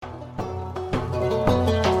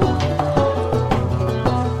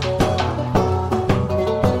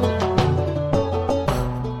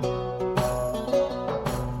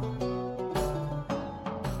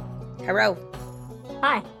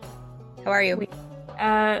are you? We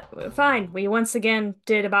fine. We once again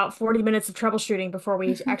did about 40 minutes of troubleshooting before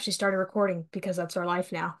we actually started recording because that's our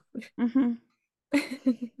life now. Mm-hmm.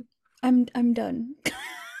 I'm done.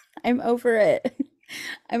 I'm over it.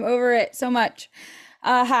 I'm over it so much.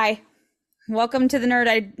 Hi. Welcome to the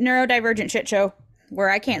neurodivergent shit show where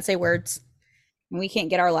I can't say words and we can't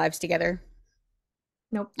get our lives together.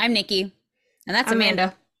 Nope. I'm Nikki, and that's I'm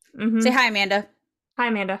Amanda. Amanda. Say Mm-hmm. hi, Amanda. Hi,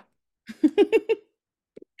 Amanda.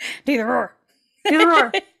 Do the roar. Do the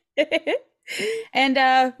roar.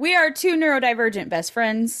 And we are two neurodivergent best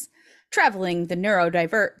friends traveling the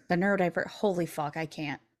neurodiverse. Holy fuck, I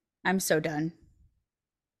can't. I'm so done.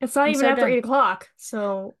 It's not I'm even so after done. 8 o'clock,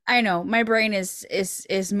 so I know my brain is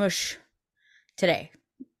mush today.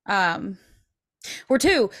 Um, we're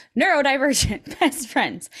two neurodivergent best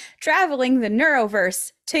friends traveling the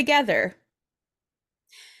neuroverse together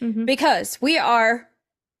hmm. because we are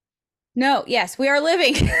no, yes, we are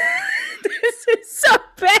living. This is so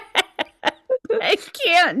bad. I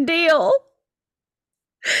can't deal.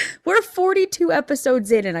 We're 42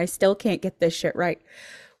 episodes in and I still can't get this shit right.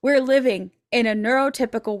 We're living in a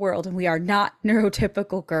neurotypical world and we are not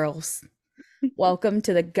neurotypical girls. Welcome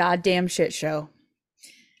to the goddamn shit show.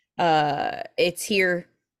 It's here.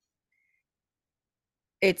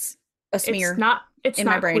 It's a It's smear not it's in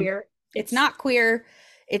my not brain. queer. It's It's not queer.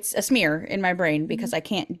 It's a smear in my brain because Mhm. I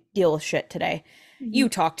can't deal with shit today. Mhm. You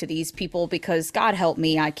talk to these people because God help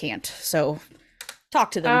me, I can't. So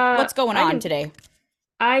talk to them. uh What's going I on can today?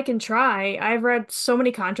 I can try. I've read so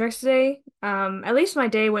many contracts today. At least my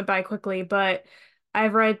day went by quickly, but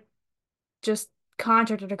I've read just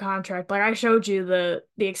contract after contract. Like I showed you the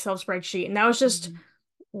Excel spreadsheet, and that was just Mhm.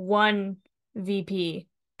 one VP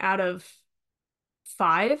out of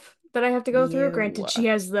five that I have to go through.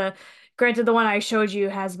 You. Granted, the one I showed you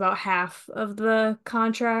has about half of the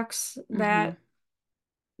contracts Mm-hmm.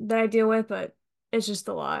 that I deal with, but it's just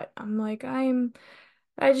a lot.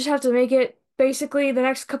 I just have to make it basically the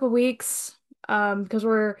next couple weeks, because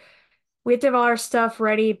we have to have all our stuff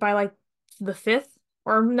ready by like the 5th.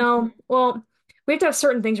 Or no, well, we have to have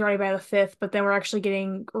certain things ready by the 5th, but then we're actually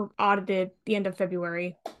getting audited the end of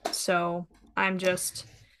February. So I'm just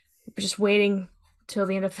waiting till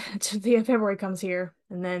the end of till the end of February comes here,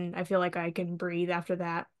 and then I feel like I can breathe after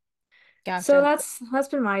that. So Gotcha. that's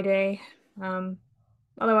been my day. Um,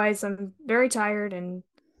 Otherwise I'm very tired and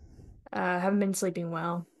haven't been sleeping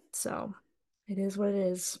well. So it is what it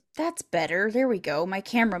is. That's better. There we go. My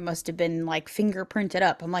camera must have been like fingerprinted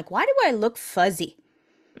up. I'm like, why do I look fuzzy?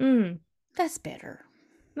 Mm, That's better.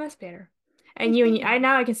 that's better. And That's you better. I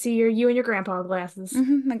now I can see you and your grandpa glasses.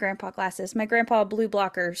 My grandpa glasses. My grandpa blue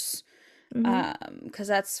blockers. Hmm. Because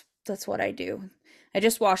that's what I do. I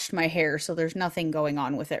just washed my hair, so there's nothing going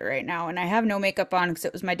on with it right now, and I have no makeup on because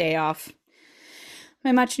it was my day off.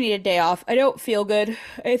 My much needed day off. I don't feel good.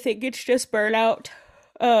 I think it's just burnout.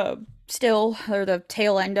 Still, or the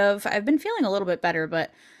tail end of. I've been feeling a little bit better, but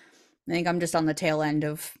I think I'm just on the tail end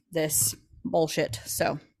of this bullshit.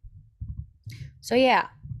 So yeah.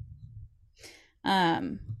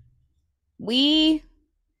 Um, we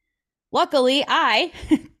luckily I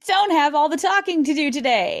don't have all the talking to do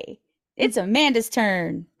today. It's Amanda's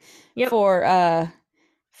turn Yep. for uh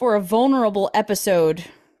for a vulnerable episode.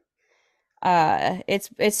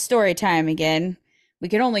 It's story time again. We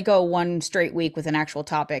can only go one straight week with an actual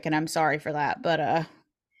topic, and I'm sorry for that, but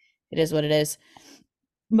it is what it is.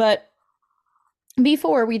 But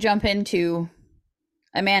before we jump into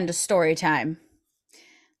Amanda's story time,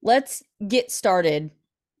 let's get started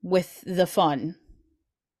with the fun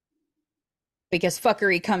because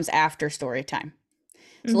fuckery comes after story time.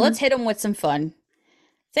 So let's Hmm. hit them with some fun.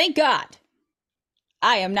 Thank God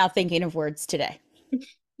I am not thinking of words today.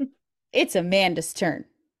 It's Amanda's turn.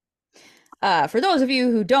 For those of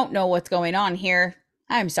you who don't know what's going on here,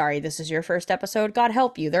 I'm sorry this is your first episode. God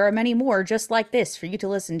help you. There are many more just like this for you to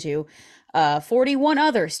listen to. 41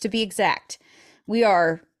 others to be exact. We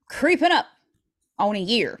are creeping up on a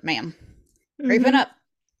year, ma'am. Creeping Hmm. up.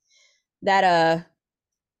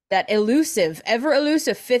 That elusive, ever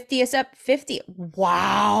elusive 50th 50.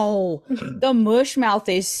 Wow. The mush mouth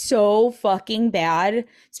is so fucking bad.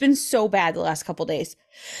 It's been so bad the last couple days.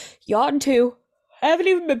 Yawn too. I haven't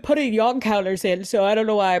even been putting yawn counters in, so I don't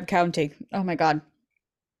know why I'm counting. Oh my god.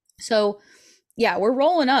 So, yeah, we're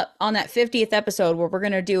rolling up on that 50th episode where we're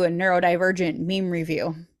going to do a neurodivergent meme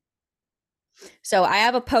review. So, I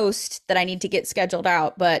have a post that I need to get scheduled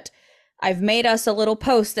out, but I've made us a little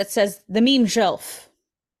post that says the meme shelf.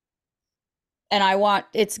 And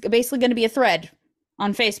it's basically going to be a thread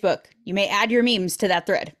on Facebook. You may add your memes to that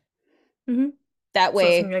thread. Hmm. That So it's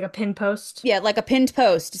gonna way, be like a pin post. yeah, like a pinned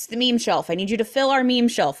post. It's the meme shelf. I need you to fill our meme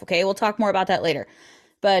shelf, okay? We'll talk more about that later.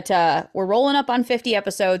 But we're rolling up on 50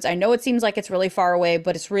 episodes. I know it seems like it's really far away,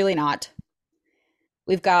 but it's really not.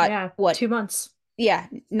 We've got Yeah, what? 2 months. Yeah,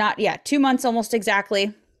 not yeah, 2 months almost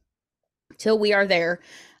exactly till we are there.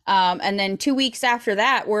 And then 2 weeks after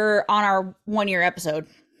that, we're on our 1 year episode.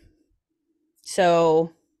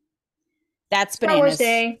 So that's Star Wars bananas.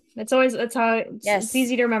 Day. It's always that's how it's Yes,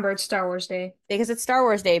 easy to remember. It's Star Wars Day. because it's Star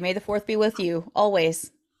Wars Day. May the fourth be with you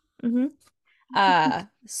always. Hmm.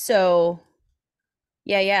 So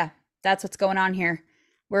yeah, yeah, that's what's going on here.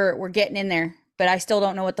 We're getting in there, but I still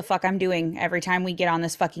don't know what the fuck I'm doing every time we get on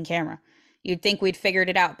this fucking camera. You'd think we'd figured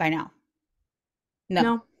it out by now. No.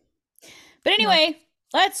 No, But no. anyway,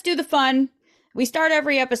 let's do the fun. We start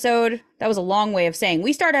every episode. That was a long way of saying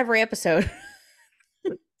we start every episode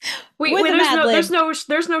with We a Mad Lib.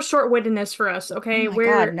 there's no short-wittedness for us, Oh okay? my God,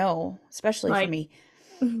 We're no, especially for like me.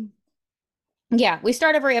 Yeah, we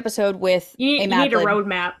start every episode with a you need Mad a Lib.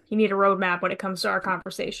 roadmap. You need a roadmap when it comes to our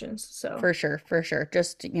conversations. So, For sure, for sure.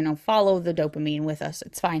 Just, follow the dopamine with us.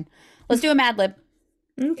 It's fine. Let's do a Mad Lib.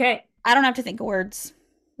 okay. I don't have to think of words.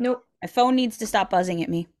 Nope. My phone needs to stop buzzing at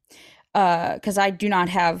me. Because I do not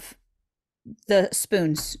have the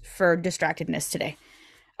spoons for distractedness today.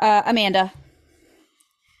 Amanda,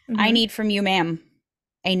 I Hmm. need from you, ma'am,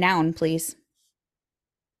 a noun, please.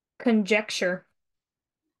 Conjecture.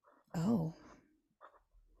 Oh,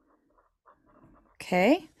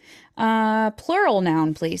 okay. Plural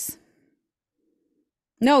noun, please.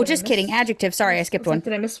 No, Did I just kidding. miss? Adjective. Sorry, I skipped Was like,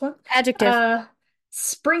 one. did I miss one? Adjective. Uh,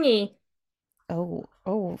 Springy. Oh,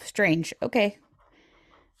 oh, strange. Okay.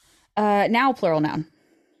 Now plural noun.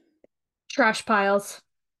 Trash piles.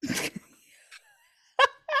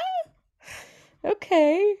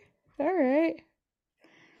 Okay. All right.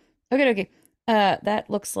 Okay, okay. That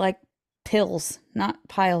looks like pills, not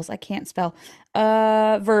piles. I can't spell.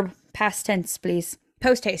 Verb, past tense, please.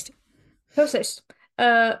 Post haste. Toast.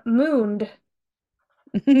 Mooned.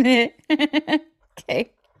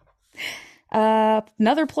 Okay.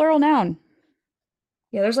 Another plural noun.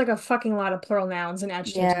 Yeah, there's like a fucking lot of plural nouns and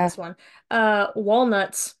adjectives in Yeah. this one.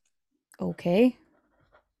 Walnuts. Okay.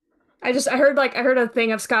 I heard a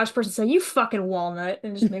thing of Scottish person say, "You fucking walnut,"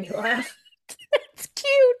 and it just made me laugh. It's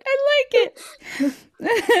cute. I like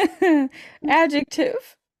it.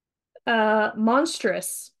 Adjective.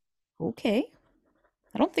 Monstrous. Okay.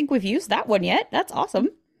 I don't think we've used that one yet. That's awesome.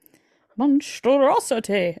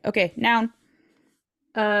 Monstrosity. Okay, noun.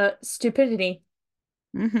 Stupidity.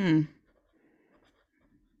 Mm-hmm.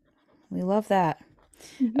 We love that.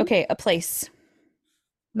 Mhm. Okay, a place.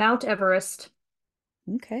 Mount Everest.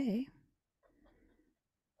 Okay.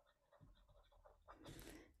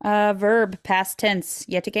 Verb, past tense,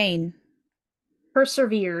 yet again.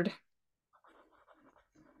 Persevered.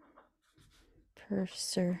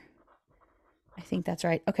 Perser. I think that's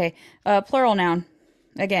right. Okay. Plural noun.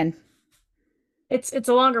 Again. It's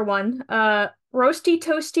a longer one. Roasty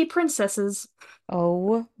toasty princesses.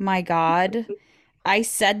 Oh my God. I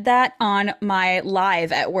said that on my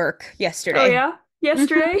live at work Oh yesterday. yeah, Mhm.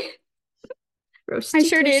 yesterday. I Roasty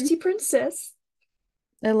sure did. toasty princess.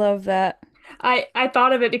 I love that. I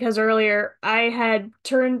thought of it because earlier I had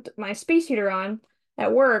turned my space heater on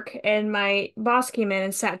at work and my boss came in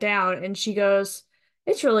and sat down and she goes,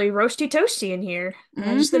 "It's really roasty toasty in here." And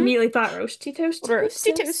I just Mm-hmm. immediately thought, "Roasty toasty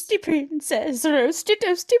Roasty princess." toasty princess. Roasty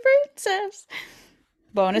toasty princess.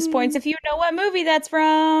 Bonus points Mm. if you know what movie that's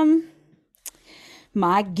from.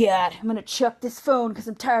 My God, I'm gonna chuck this phone because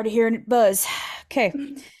I'm tired of hearing it buzz. Okay.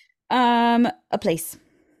 A place.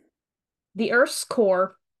 The Earth's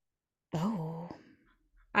core. Oh.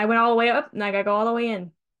 I went all the way up and I gotta go all the way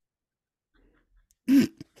in.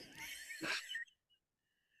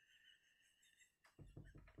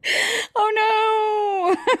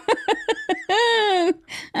 Oh no!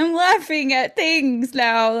 I'm laughing at things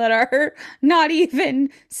now that are not even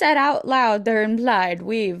said out loud. They're implied.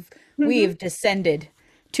 We've descended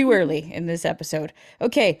too early in this episode.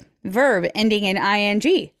 Okay, verb ending in ing.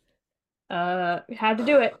 Had to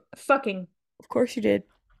do it. Fucking. Of course you did.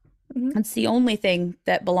 Mhm. That's the only thing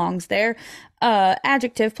that belongs there.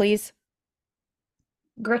 Adjective, please.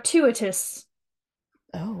 Gratuitous.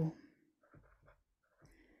 Oh,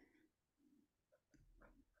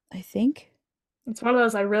 I think. It's one of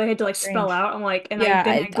those I really had to like spell Strange. out. I'm like, and I Yeah,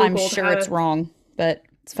 then I I'm Googled sure how it's to wrong, but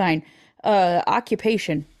it's fine.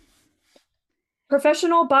 Occupation.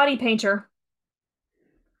 professional body painter.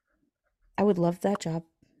 I would love that job.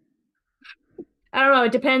 I don't know.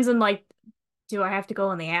 It depends on like, do I have to go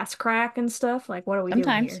on the ass crack and stuff? Like, what are we doing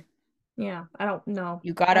Sometimes. here? Yeah, I don't know.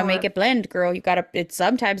 You I gotta don't make want it blend, girl. You gotta, it's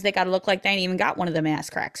sometimes they gotta look like they ain't even got one of them ass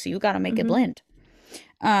cracks. So you gotta to. make it blend.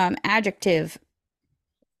 Adjective.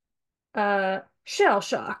 Shell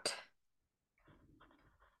shocked.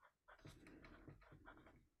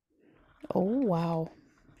 Oh, wow.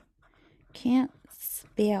 Can't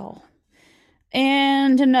spell.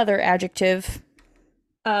 And another adjective.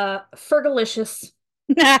 Fergalicious.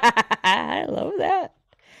 I love that.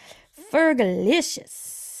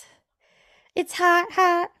 Fergalicious. It's hot,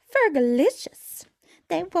 hot, fergalicious.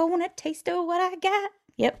 They want a taste of what I got.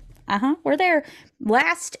 Yep. We're there.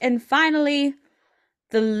 Last and finally,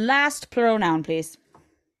 the last pronoun, please.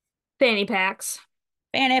 Fanny packs.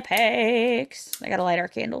 Fanny packs. I gotta light our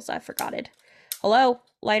candles. I forgot it. Hello?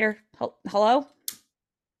 Lighter. Hello?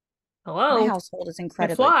 My Hello. household is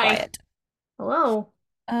incredibly McFly. quiet. Hello.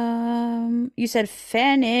 You said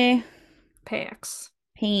fanny Packs.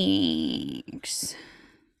 pinks.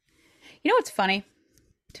 You know what's funny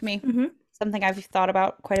to me? Mm-hmm. Something I've thought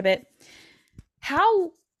about quite a bit.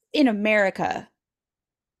 How in America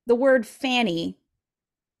the word fanny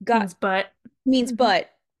got Means butt. means Mm-hmm.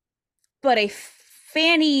 but a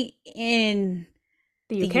fanny in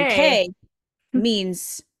The the UK. UK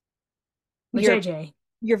means The your JJ.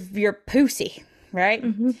 your pussy, right?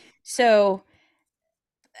 Mm-hmm. So,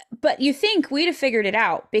 but you think we'd have figured it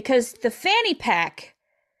out because the fanny pack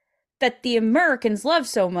that the Americans love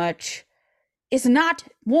so much is not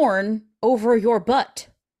worn over your butt.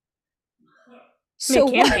 I mean, So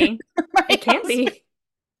it can what? be. My It can husband, be.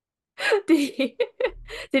 Did he,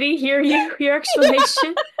 did he hear your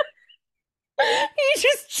explanation? he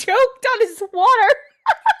just choked on his water.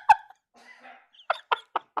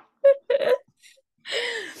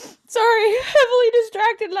 Sorry, heavily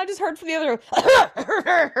distracted, and I just heard from the other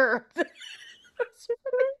room.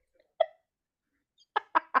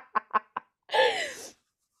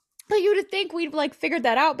 But you'd think we'd like figured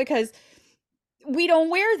that out because we don't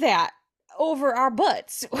wear that over our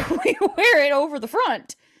butts. We wear it over the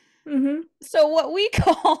front. Mm-hmm. So what we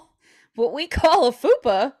call a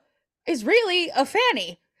fupa is really a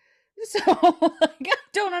fanny. So like, I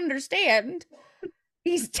don't understand.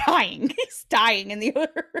 He's dying. He's dying in the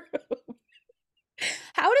other room.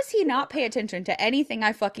 How does he not pay attention to anything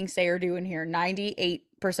I fucking say or do in here 98%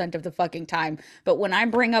 of the fucking time? But when I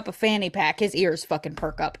bring up a fanny pack, his ears fucking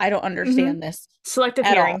perk up. I don't Mm-hmm. understand this Selective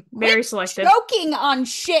at all. hearing. Quit Very selective. choking on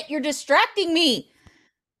shit. You're distracting me.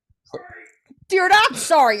 You're not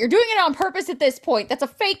sorry. You're doing it on purpose at this point. That's a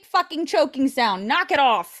fake fucking choking sound. Knock it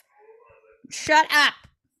off. Shut up.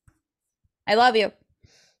 I love you.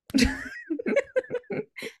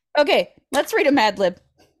 Okay, let's read a Mad Lib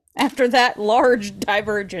after that large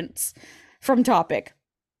divergence from topic.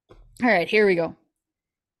 All right, here we go.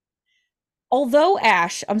 Although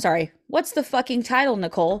Ash, I'm sorry, what's the fucking title,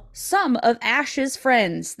 Nicole? Some of Ash's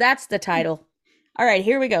friends. That's the title. All right,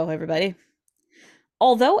 here we go, everybody.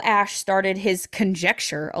 Although Ash started his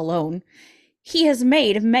conjecture alone, he has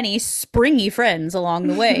made many springy friends along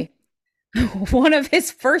the way. One of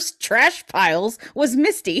his first trash piles was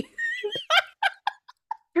Misty.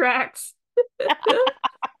 Tracks.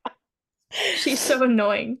 She's so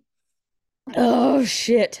annoying. Oh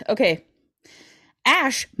shit. Okay.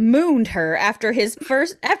 Ash mooned her after his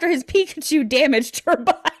Pikachu damaged her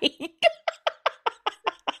bike.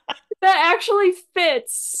 That actually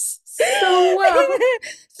fits so well.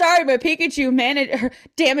 Sorry, my Pikachu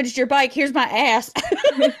damaged your bike. Here's my ass.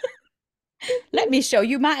 Let me show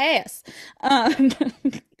you my ass. Um,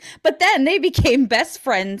 but then they became best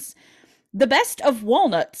friends. The best of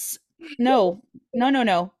walnuts. No, no, no,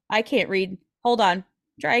 no. I can't read. Hold on.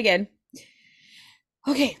 Try again.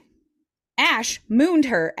 Okay. Ash mooned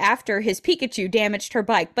her after his Pikachu damaged her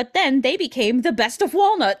bike, but then they became the best of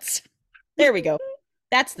walnuts. There we go.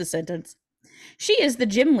 That's the sentence. She is the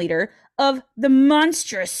gym leader of the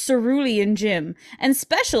monstrous Cerulean Gym and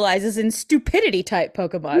specializes in stupidity type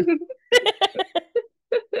Pokemon.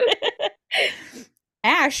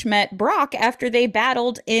 Ash met Brock after they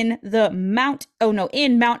battled in Mount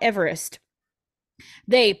Everest.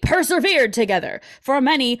 They persevered together for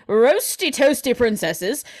many roasty toasty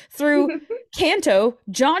princesses through Kanto,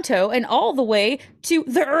 Johto, and all the way to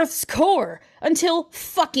the Earth's core until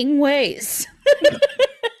fucking ways.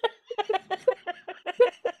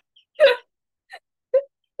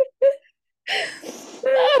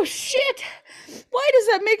 Oh shit! Why does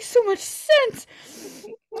that make so much sense?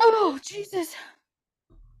 Oh Jesus!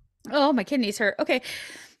 Oh, my kidneys hurt. Okay.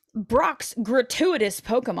 Brock's gratuitous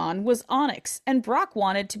Pokemon was Onyx, and Brock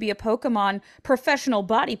wanted to be a Pokemon professional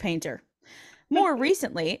body painter. More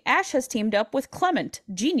recently, Ash has teamed up with Clement,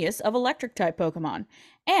 genius of electric type Pokemon,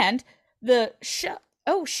 and the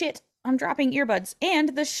oh shit, I'm dropping earbuds.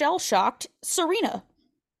 And the shell-shocked Serena.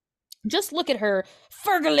 Just look at her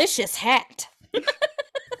fergalicious hat.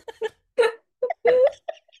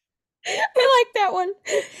 I like that one.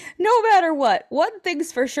 No matter what, one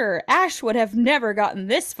thing's for sure, Ash would have never gotten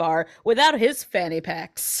this far without his fanny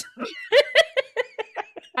packs.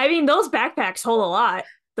 I mean, those backpacks hold a lot,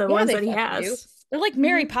 the Yeah, ones they that he fucking do. has. They're like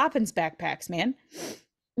Mary Hmm. Poppins backpacks, man.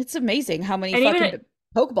 It's amazing how many And even fucking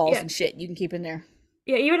Pokeballs yeah, and shit you can keep in there.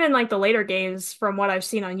 yeah, even in like the later games, from what I've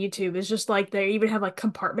seen on YouTube, it's just like they even have like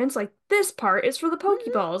compartments. Like this part is for the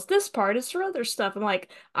Mhm. Pokeballs, this part is for other stuff. I'm like,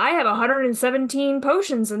 I have 117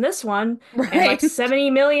 potions in this one, and like Right. 70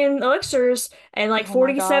 million elixirs, and like Oh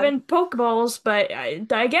my God. 47 Pokeballs. But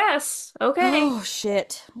I guess okay, Oh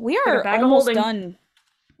shit. We like a are bag of almost holding. done.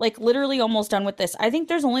 Like literally almost done with this. I think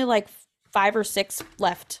there's only like five or six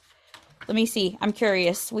left. Let me see. I'm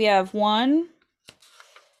curious. We have one,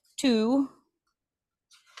 two,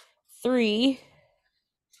 three,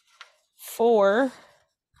 four,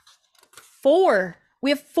 four. We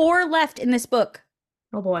have four left in this book.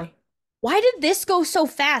 Oh boy. Why did this go so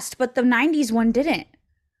fast, but the 90s one didn't?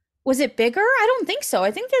 Was it bigger? I don't think so.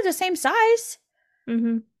 I think they're the same size.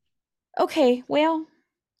 Hmm. Okay, well,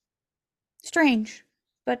 strange,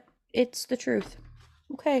 but it's the truth.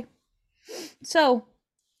 Okay, so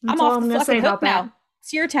I'm That's all off the I'm gonna say fucking about hook that. now.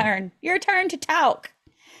 It's your turn. Your turn to talk.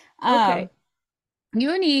 Um, Okay.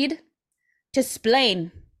 you need to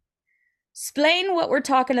explain what we're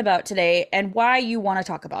talking about today and why you want to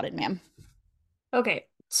talk about it, ma'am. Okay.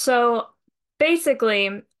 So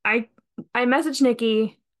basically, I messaged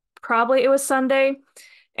Nikki, probably it was Sunday,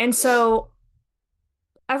 and so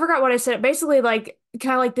I forgot what I said. Basically, like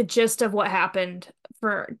kind of like the gist of what happened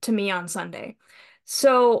for to me on Sunday.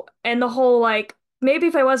 So, and the whole like maybe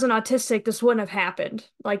if I wasn't autistic, this wouldn't have happened.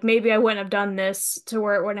 Like maybe I wouldn't have done this to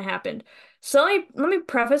where it wouldn't have happened. So let me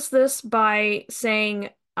preface this by saying,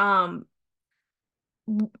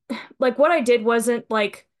 like what I did wasn't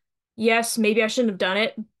like, yes, maybe I shouldn't have done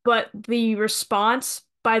it, but the response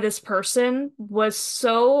by this person was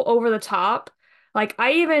so over the top. Like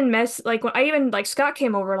I even mess like when I even like Scott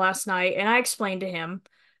came over last night and I explained to him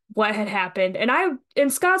what had happened.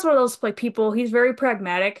 And Scott's one of those like people, he's very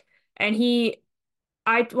pragmatic and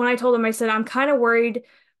I when I told him I said I'm kind of worried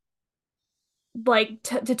like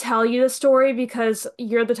t to tell you the story because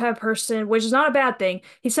you're the type of person, which is not a bad thing.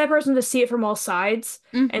 He's the type of person to see it from all sides.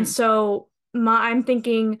 And Mm-hmm. so I'm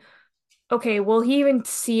thinking, okay, will he even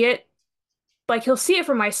see it? Like he'll see it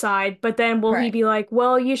from my side, but then will he Right. be like,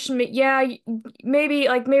 well, you should, yeah, maybe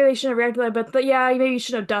like maybe they shouldn't have reacted to that, but yeah, maybe you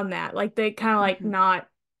should have done that. Like they kind of like Mm-hmm. not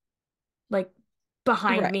like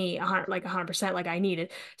behind Right. me 100 like 100% like I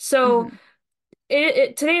needed. So Mm-hmm.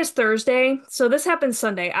 today is Thursday, so this happened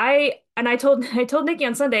Sunday. I told I told Nikki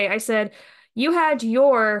on Sunday, I said, you had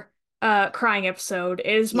your crying episode.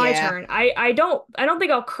 It is my Yeah. turn. I don't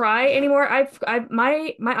think I'll cry anymore.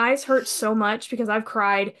 My eyes hurt so much because I've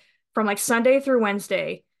cried from like Sunday through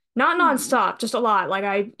Wednesday. Not Hmm. nonstop, just a lot. Like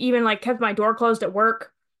I even like kept my door closed at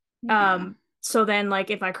work. Yeah. So then like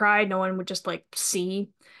if I cried, no one would just like see.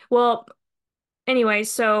 Well, anyway,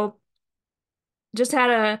 so just had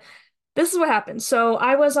a this is what happened. So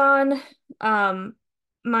I was on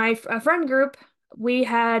my a friend group. We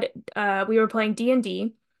were playing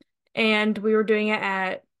D&D and we were doing it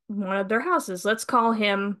at one of their houses. Let's call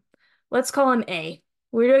him A.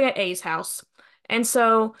 We were doing it at A's house. And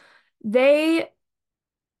so they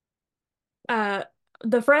uh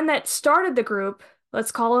the friend that started the group,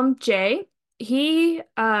 let's call him Jay, he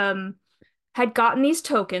had gotten these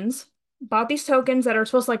tokens, bought these tokens that are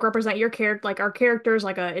supposed to like represent your character, like our characters,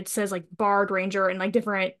 like it says like Bard, Ranger, and like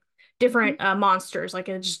different monsters, like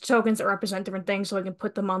it's just tokens that represent different things, so I can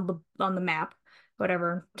put them on the map,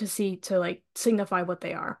 whatever, to see to like signify what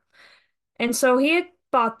they are. And so he had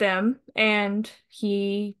bought them, and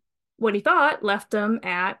what he thought, left them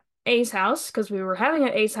at A's house because we were having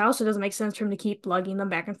at A's house. It doesn't make sense for him to keep lugging them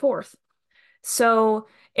back and forth. So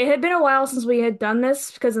it had been a while since we had done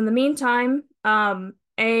this because in the meantime,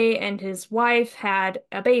 A and his wife had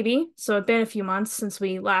a baby. So it'd been a few months since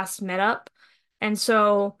we last met up. And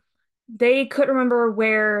so they couldn't remember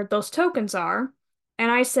where those tokens are.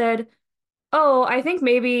 And I said, oh, I think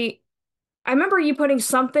maybe I remember you putting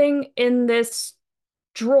something in this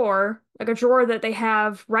drawer, like a drawer that they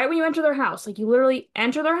have right when you enter their house. Like you literally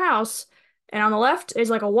enter their house, and on the left is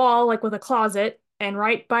like a wall, like with a closet, and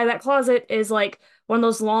right by that closet is like one of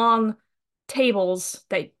those long tables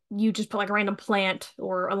that you just put like a random plant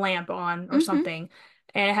or a lamp on or Mm-hmm. something.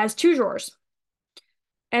 And it has two drawers.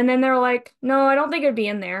 And then they're like, no, I don't think it'd be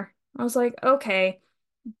in there. I was like, okay.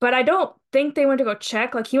 but I don't think they went to go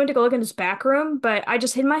check. Like he went to go look in his back room, but I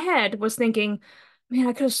just in my head was thinking, man,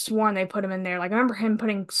 I could have sworn they put him in there. Like I remember him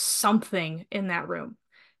putting something in that room,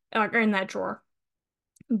 or in that drawer,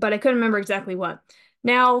 but I couldn't remember exactly what.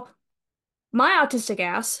 Now, my autistic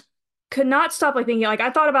ass could not stop like thinking. Like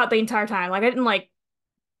I thought about it the entire time. Like I didn't like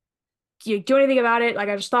do anything about it. Like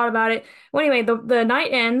I just thought about it. Well, anyway, the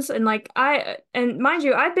night ends, and like and mind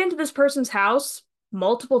you, I've been to this person's house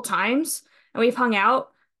multiple times, and we've hung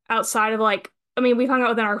out outside of like, I mean, we've hung out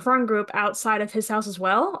within our friend group outside of his house as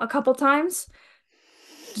well a couple times.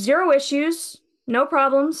 Zero issues, no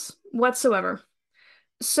problems whatsoever.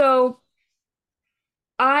 So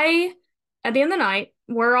I, at the end of the night,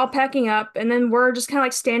 we're all packing up, and then we're just kind of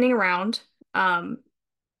like standing around. Um,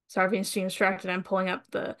 Sorry for being stream distracted. I'm pulling up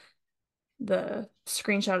the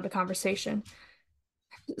screenshot of the conversation.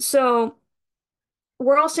 So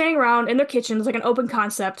we're all standing around in their kitchen. It's like an open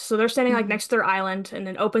concept. So they're standing like Hmm. next to their island and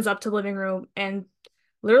then opens up to the living room. And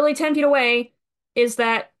literally 10 feet away is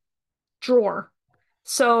that drawer.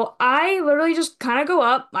 So I literally just kind of go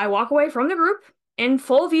up. I walk away from the group in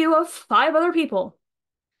full view of five other people.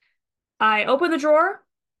 I open the drawer.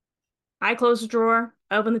 I close the drawer.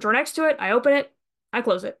 I open the drawer next to it. I open it. I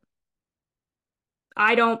close it.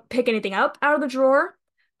 I don't pick anything up out of the drawer.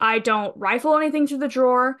 I don't rifle anything through the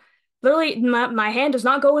drawer. Literally, my hand does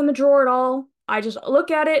not go in the drawer at all. I just look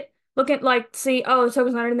at it, look at like, see, oh, the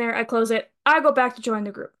token's not in there. I close it. I go back to join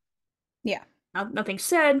the group. Yeah. Nothing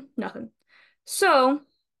said, nothing. So,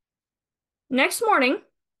 next morning,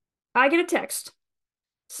 I get a text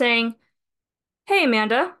saying, "Hey,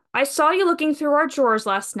 Amanda, I saw you looking through our drawers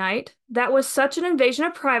last night. That was such an invasion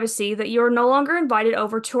of privacy that you are no longer invited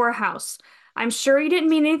over to our house. I'm sure you didn't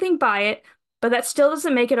mean anything by it, but that still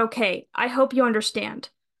doesn't make it okay. I hope you understand."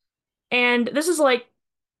 And this is like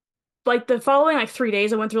the following like 3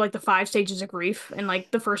 days, I went through like the five stages of grief, and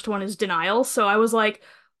like the first one is denial. So I was like,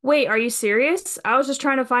 "Wait, are you serious? I was just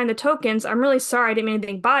trying to find the tokens. I'm really sorry. I didn't mean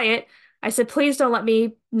anything by it." I said, "Please don't let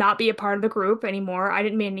me not be a part of the group anymore. I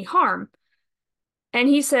didn't mean any harm." And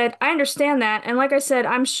he said, "I understand that. And like I said,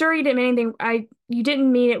 I'm sure you didn't mean anything. You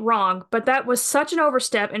didn't mean it wrong, but that was such an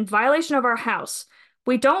overstep in violation of our house.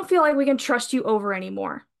 We don't feel like we can trust you over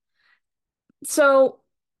anymore." So,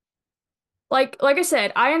 like I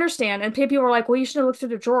said, I understand. And people were like, "Well, you should have looked through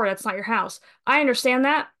the drawer. That's not your house." I understand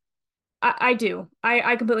that. I do.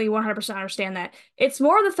 I completely 100% understand that. It's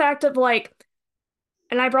more the fact of like,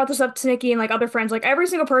 and I brought this up to Nikki and like other friends, like every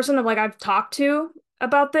single person of like I've talked to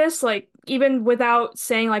about this, like even without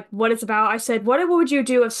saying like what it's about, I said, what would you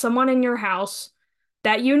do if someone in your house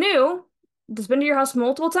that you knew, that's been to your house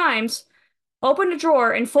multiple times, opened a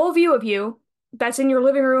drawer in full view of you, that's in your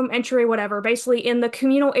living room, entry, whatever, basically in the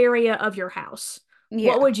communal area of your house? What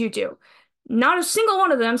Yeah. would you do? Not a single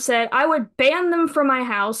one of them said, "I would ban them from my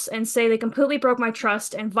house and say they completely broke my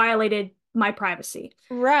trust and violated my privacy."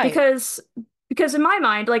 Right. Because in my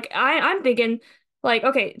mind, like I'm thinking, like,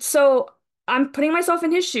 okay, so I'm putting myself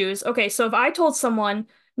in his shoes. Okay, so if I told someone,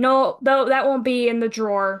 no, though that won't be in the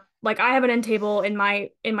drawer, like I have an end table in my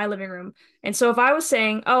living room. And so if I was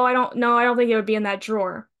saying, "Oh, I don't know, I don't think it would be in that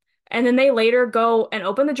drawer," and then they later go and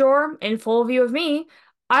open the drawer in full view of me,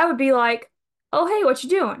 I would be like, "Oh, hey, what you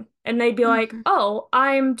doing?" And they'd be like, Hmm. "Oh,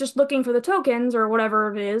 I'm just looking for the tokens or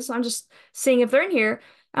whatever it is. I'm just seeing if they're in here."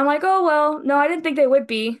 I'm like, "Oh, well, no, I didn't think they would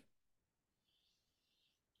be."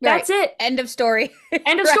 Right. That's it. End of story.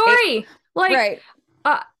 End of Right. story. Like, Right.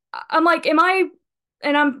 uh, I'm like, am I,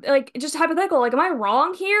 and I'm like, just hypothetical, like, am I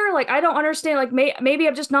wrong here? Like, I don't understand. Like, maybe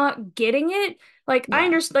I'm just not getting it. Like, I Yeah.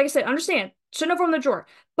 understand, like I said, understand. Shouldn't have from the drawer.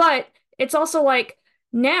 But it's also like,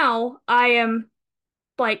 now I am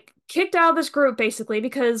like kicked out of this group basically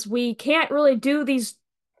because we can't really do these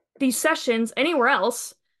sessions anywhere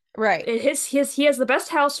else. Right. He has the best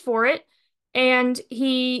house for it, and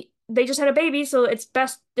they just had a baby, so it's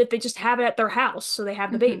best if they just have it at their house, so they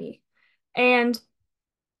have the Hmm. baby. And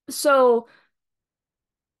so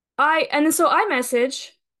I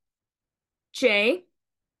message Jay,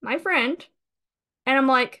 my friend, and I'm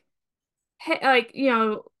like, hey, like,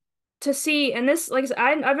 to see, and this, like I said,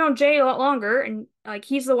 I've known Jay a lot longer, and like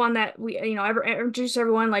he's the one that we, ever introduced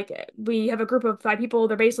everyone. Like we have a group of five people.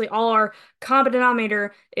 They're basically all our common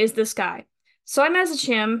denominator is this guy. So I message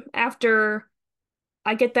him after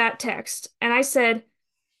I get that text, and I said,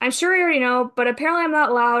 "I'm sure you already know, but apparently I'm not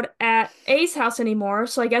allowed at A's house anymore,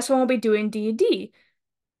 so I guess we won't be doing D&D.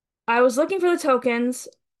 I was looking for the tokens,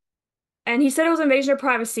 and he said it was invasion of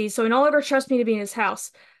privacy, so he no longer trusts me to be in his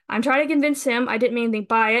house. I'm trying to convince him I didn't mean anything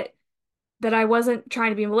by it, that I wasn't trying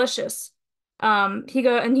to be malicious."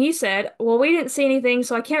 He said, "Well, we didn't see anything,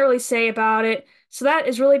 so I can't really say about it. So that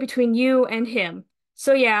is really between you and him.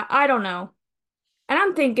 So yeah, I don't know. And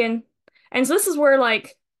I'm thinking, and so this is where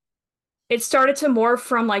like it started to morph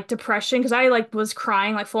from like depression because I like was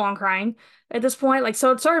crying, like full on crying at this point. Like so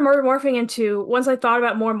it started morphing into once I thought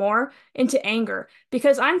about it more and more into anger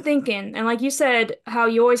because I'm thinking, and like you said, how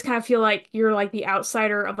you always kind of feel like you're like the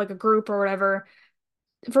outsider of like a group or whatever.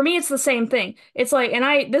 For me, it's the same thing. It's like,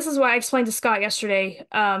 and this is why I explained to Scott yesterday,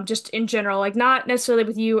 just in general, like not necessarily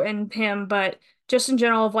with you and him, but just in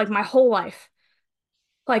general of like my whole life.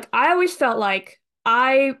 Like I always felt like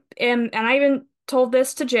I am, and I even told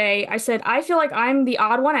this to Jay. I said, I feel like I'm the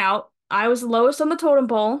odd one out. I was the lowest on the totem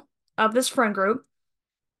pole of this friend group.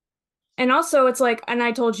 And also it's like, and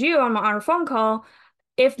I told you on our phone call,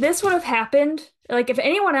 if this would have happened, like if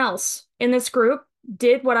anyone else in this group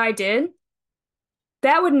did what I did,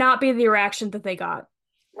 that would not be the reaction that they got.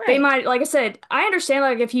 They Right. might, like I said, I understand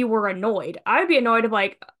like if you were annoyed. I would be annoyed of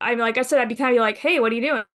like I said, I'd be kind of like, hey, what are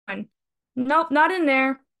you doing? Nope, not in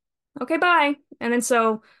there. Okay, bye. And then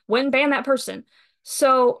so wouldn't ban that person.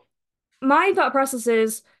 So my thought process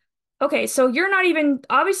is, okay, so you're not even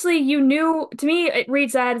obviously you knew to me it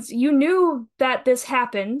reads as you knew that this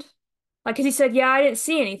happened. Like, because he said, yeah, I didn't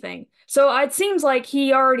see anything. So it seems like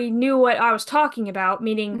he already knew what I was talking about,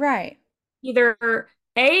 meaning Right. either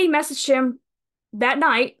A, messaged him that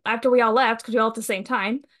night after we all left, because we all at the same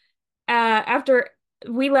time, after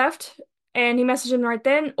we left, and he messaged him right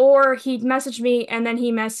then, or he messaged me and then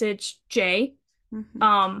he messaged Jay. Hmm.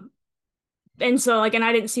 Um, and so like, and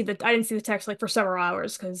I didn't see the text like for several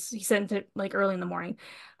hours because he sent it like early in the morning.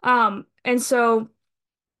 And so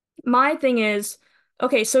my thing is,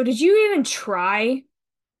 okay, so did you even try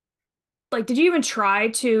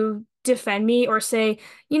to defend me or say,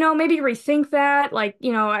 maybe rethink that? Like,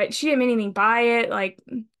 she didn't mean anything by it, like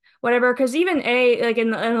whatever. Because even like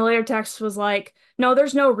in the later text was like, no,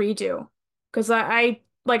 there's no redo. Because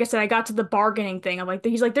like I said, I got to the bargaining thing. I'm like,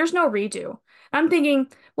 he's like, there's no redo. I'm thinking,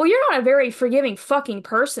 well, you're not a very forgiving fucking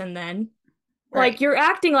person then. Like, Right. you're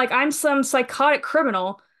acting like I'm some psychotic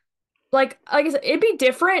criminal like I said, it'd be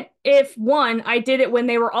different if one, I did it when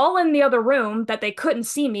they were all in the other room that they couldn't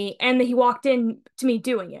see me, and he walked in to me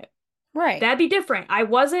doing it. Right. That'd be different. I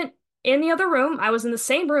wasn't in the other room. I was in the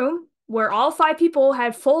same room where all five people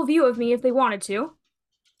had full view of me if they wanted to.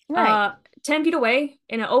 Right. Uh, 10 feet away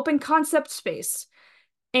in an open concept space.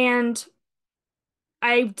 And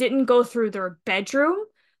I didn't go through their bedroom.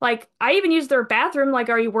 Like I even used their bathroom. Like,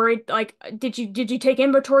 are you worried? Like, did you take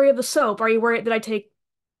inventory of the soap? Are you worried that I take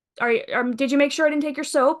did you make sure I didn't take your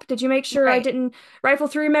soap? Did you make sure I Right. didn't rifle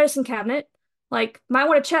through your medicine cabinet? Like, might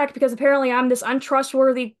want to check because apparently I'm this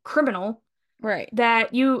untrustworthy criminal Right. that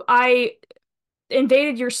I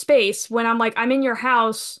invaded your space when I'm like, I'm in your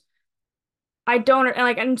house. I don't,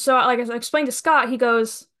 and so, like, as I explained to Scott, he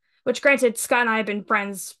goes, which granted, Scott and I have been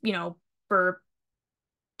friends, for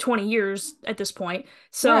 20 years at this point.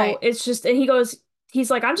 So Right. it's just, and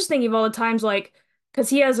he's like, I'm just thinking of all the times, like, because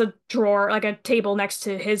he has a drawer, like a table next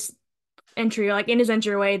to his entry, like in his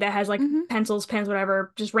entryway that has like Hmm. pencils, pens,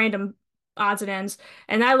 whatever, just random odds and ends.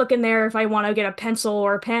 And I look in there if I want to get a pencil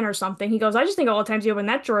or a pen or something. He goes, I just think all the times you open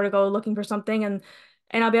that drawer to go looking for something and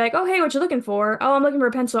I'll be like, oh hey, what you looking for? Oh, I'm looking for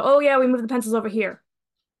a pencil. Oh yeah, we moved the pencils over here.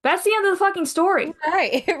 That's the end of the fucking story.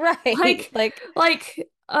 Right. Right. Like, Like like,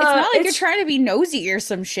 it's not like you're it's trying to be nosy or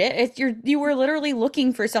some shit. You were literally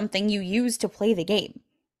looking for something you used to play the game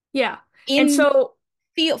yeah. And in so,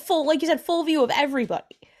 full, like you said, full view of everybody.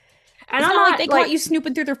 and It's I'm not like not they caught like you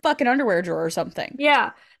snooping through their fucking underwear drawer or something.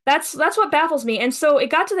 yeah, that's what baffles me. And so it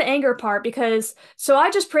got to the anger part because so I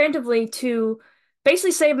just preemptively to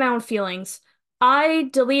basically save my own feelings. I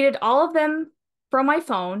deleted all of them from my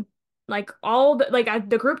phone, like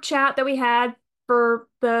the group chat that we had for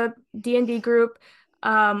the D&D group,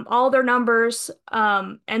 all their numbers,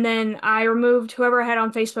 and then I removed whoever I had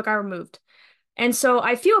on Facebook, I removed. And so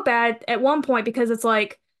I feel bad at one point because it's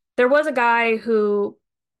like there was a guy who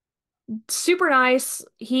super nice.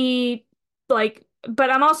 He like, but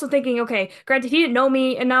I'm also thinking, okay, granted, he didn't know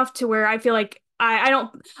me enough to where I feel like I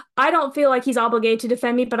don't feel like he's obligated to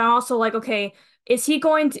defend me, but I'm also like, okay, is he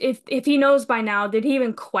going to if he knows by now, did he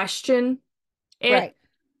even question it? Right.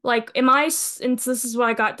 Like, and so this is what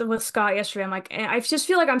I got with Scott yesterday. I'm like, I just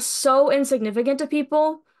feel like I'm so insignificant to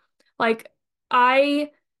people like I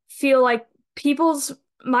feel like people's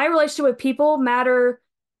my relationship with people matter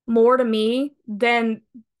more to me than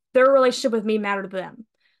their relationship with me matter to them.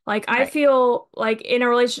 Like I Right. feel like in a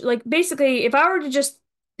relationship like basically if I were to just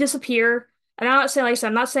disappear, and I'm not saying like I said,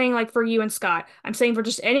 I'm not saying like for you and Scott, I'm saying for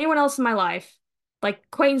just anyone else in my life, like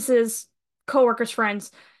acquaintances, coworkers,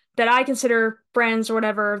 friends that I consider friends or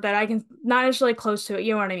whatever that I can not necessarily close to it,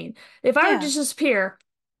 you know what I mean? If I were to Yeah. just disappear,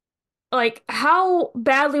 like how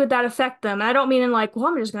badly would that affect them? And I don't mean in like, well,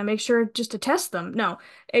 I'm just gonna make sure just to test them. No,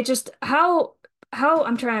 it just how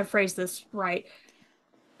I'm trying to phrase this right.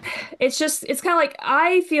 It's just it's kind of like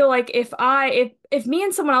I feel like if me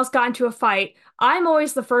and someone else got into a fight, I'm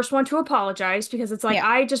always the first one to apologize because it's like Yeah.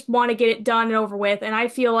 I just want to get it done and over with, and I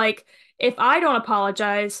feel like if I don't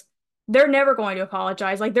apologize, they're never going to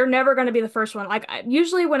apologize. Like they're never going to be the first one. Like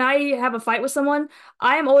usually when I have a fight with someone,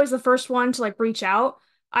 I am always the first one to like reach out.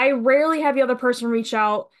 I rarely have the other person reach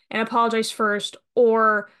out and apologize first,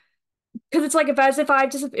 or because it's like if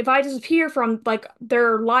I disappear from like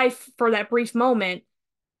their life for that brief moment,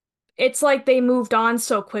 it's like they moved on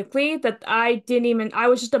so quickly that I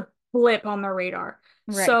was just a blip on their radar.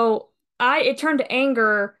 Right. So it turned to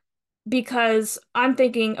anger because I'm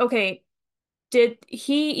thinking, okay, did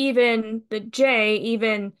he even, the Jay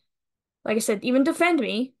even, like I said, even defend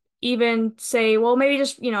me, even say, well, maybe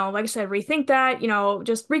just, like I said, rethink that,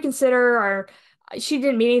 just reconsider, or she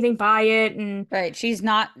didn't mean anything by it. And Right. She's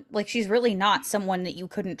not like she's really not someone that you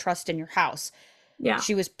couldn't trust in your house. yeah,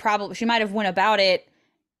 She might have went about it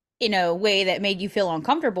in a way that made you feel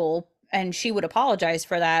uncomfortable and she would apologize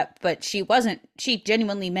for that, but she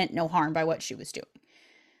genuinely meant no harm by what she was doing.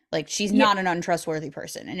 Like she's yeah, not an untrustworthy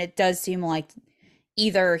person. And it does seem like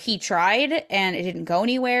either he tried and it didn't go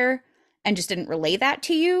anywhere and just didn't relay that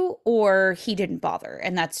to you, or he didn't bother.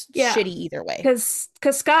 And that's yeah. shitty either way. Because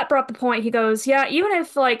Scott brought the point. He goes, yeah, even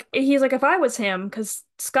if like he's like if I was him, because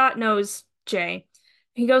Scott knows Jay.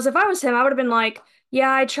 He goes, if I was him, I would have been like,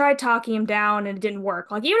 yeah, I tried talking him down and it didn't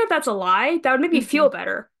work. Like even if that's a lie, that would make me Hmm. feel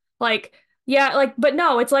better. Like yeah, like but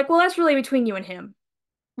no, it's like well that's really between you and him.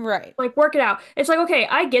 Right. Like work it out. It's like okay,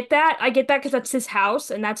 I get that. I get that because that's his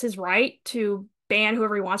house and that's his right to ban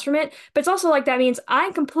whoever he wants from it. But it's also like that means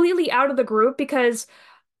I'm completely out of the group because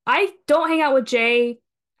I don't hang out with Jay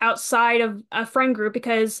outside of a friend group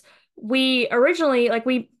because we originally like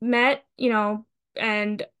we met,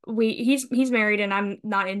 and he's married and I'm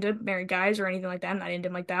not into married guys or anything like that. I'm not into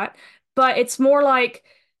him like that. But it's more like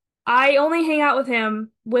I only hang out with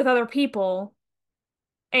him with other people.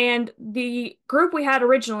 And the group we had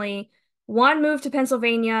originally, one moved to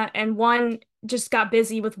Pennsylvania and one just got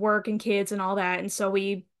busy with work and kids and all that. And so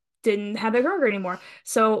we didn't have that group anymore.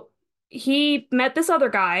 So he met this other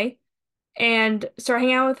guy and start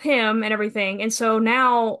hanging out with him and everything. And so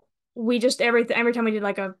now we just every time we did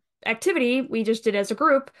like a activity, we just did as a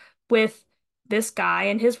group with this guy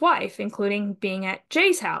and his wife, including being at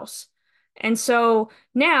Jay's house. And so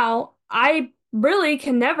now I really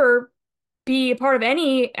can never be a part of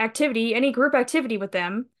any activity, any group activity with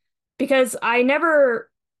them because I never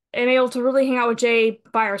am able to really hang out with Jay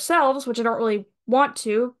by ourselves, which I don't really want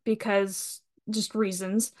to because just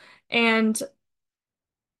reasons. And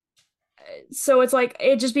so it's like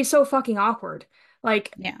it'd just be so fucking awkward.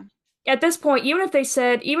 Like Yeah. at this point, even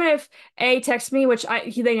if A text me, which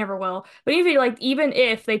they never will, but even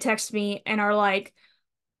if they text me and are like,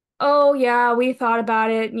 "Oh yeah, we thought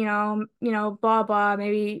about it, blah blah,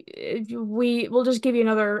 maybe we'll just give you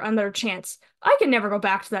another chance." I can never go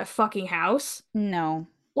back to that fucking house. No.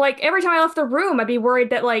 Like every time I left the room, I'd be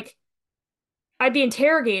worried that like I'd be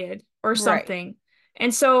interrogated or Right. something.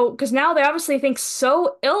 And so, because now they obviously think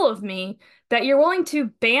so ill of me that you're willing to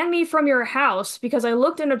ban me from your house because I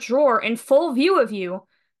looked in a drawer in full view of you,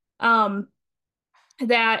 um,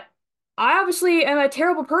 that I obviously am a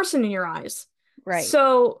terrible person in your eyes. Right.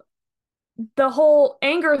 So the whole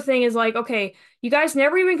anger thing is like, okay, you guys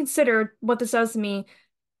never even considered what this does to me,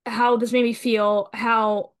 how this made me feel,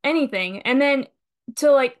 how anything. And then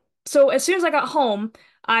to like, so as soon as I got home,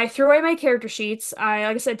 I threw away my character sheets. Like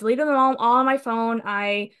I said, deleted them all on my phone.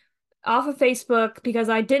 I off of Facebook because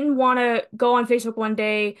I didn't want to go on Facebook one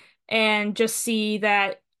day and just see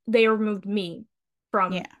that they removed me Yeah.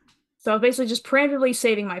 from. So basically just preemptively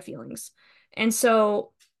saving my feelings. And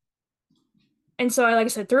so I, like I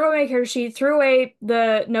said, threw away my character sheet, threw away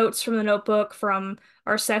the notes from the notebook from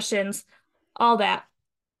our sessions, all that.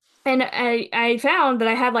 And I found that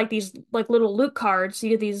I had like these like little loot cards.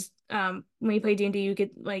 You get these when you play D&D, you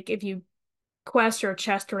get like if you quest or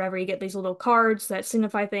chest or whatever, you get these little cards that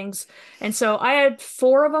signify things. And so I had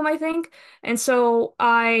four of them, I think. And so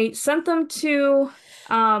I sent them to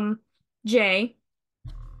um Jay,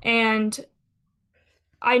 and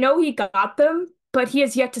I know he got them, but he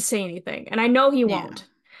has yet to say anything. And I know he Yeah. won't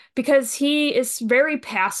because he is very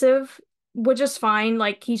passive, which is fine.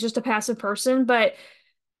 Like he's just a passive person, but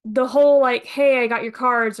the whole like, hey, I got your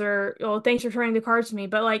cards, or oh, thanks for returning the cards to me.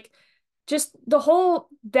 But like, just the whole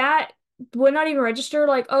that would not even register.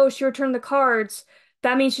 Like, oh, she returned the cards.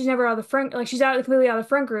 That means she's never out of the completely out of the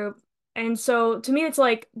friend group. And so to me, it's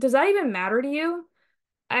like, does that even matter to you?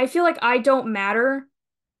 I feel like I don't matter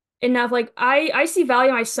enough. Like I see value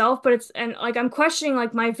in myself, but it's and like I'm questioning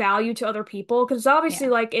like my value to other people because obviously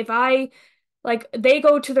Yeah. like if I like they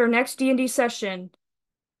go to their next D&D session,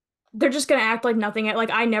 they're just gonna act like nothing,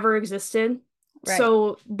 like I never existed. Right.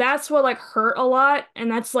 So that's what like hurt a lot, and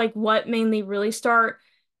that's like what mainly really start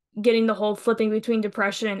getting the whole flipping between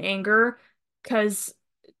depression and anger, because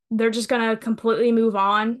they're just gonna completely move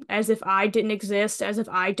on as if I didn't exist, as if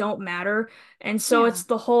I don't matter. And so Yeah. it's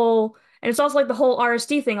the whole, and it's also like the whole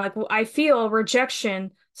RSD thing. Like I feel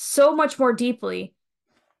rejection so much more deeply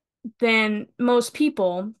than most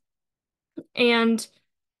people, and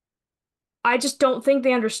I just don't think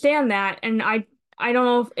they understand that. And I don't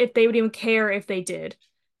know if they would even care if they did.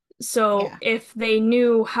 So Yeah. if they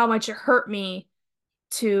knew how much it hurt me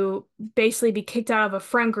to basically be kicked out of a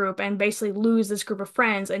friend group and basically lose this group of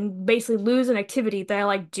friends and basically lose an activity that I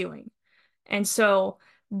like doing. And so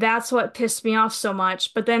that's what pissed me off so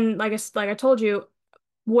much. But then, like I told you,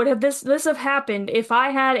 would have this have happened if I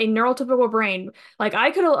had a neurotypical brain? Like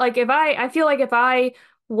I could have like if I feel like if I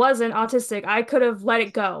wasn't autistic, I could have let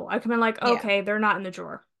it go. I could have been like, Yeah. okay, they're not in the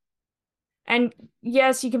drawer. And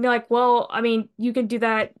yes, you can be like, well, I mean, you can do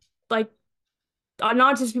that like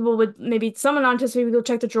non-autistic people would maybe some non-autistic people would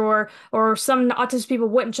check the drawer, or some autistic people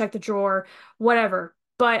wouldn't check the drawer, whatever.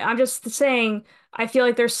 But I'm just saying, I feel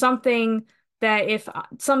like there's something that if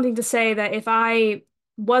something to say that if I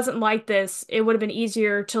wasn't like this, it would have been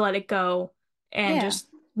easier to let it go and Yeah. just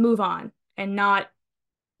move on and not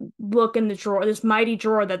look in the drawer, this mighty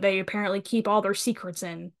drawer that they apparently keep all their secrets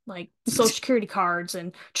in, like social security cards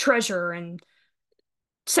and treasure and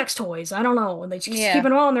sex toys. I don't know. And they just keep Yeah.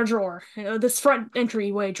 it all in their drawer, this front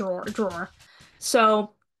entryway drawer.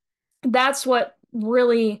 So that's what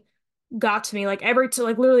really got to me. Like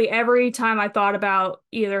like literally every time I thought about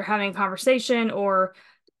either having a conversation or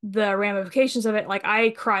the ramifications of it, like I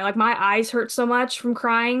cry. Like my eyes hurt so much from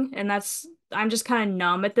crying, and that's I'm just kind of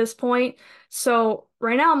numb at this point. So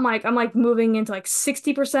right now I'm like moving into like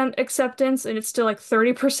 60% acceptance, and it's still like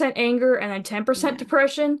 30% anger and then 10% Yeah.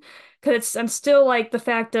 depression. Because I'm still like the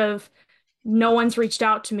fact of no one's reached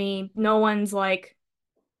out to me, no one's like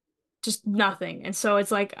just nothing. And so it's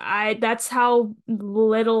like I that's how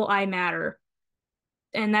little I matter.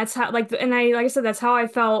 And that's how like and I like I said, that's how I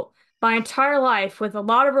felt my entire life with a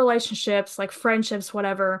lot of relationships, like friendships,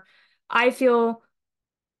 whatever. I feel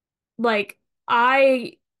like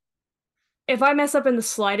I if I mess up in the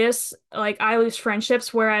slightest, like I lose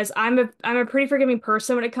friendships, whereas I'm a pretty forgiving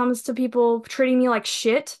person when it comes to people treating me like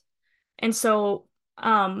shit. And so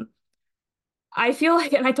um I feel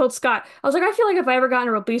like, and I told Scott, I was like, I feel like if I ever got in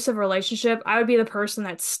an abusive relationship, I would be the person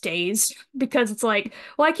that stays because it's like,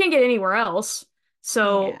 well, I can't get anywhere else.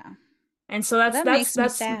 So, Yeah. and so Well, that makes me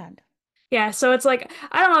sad. yeah. So it's like,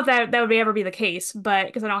 I don't know if that would ever be the case, but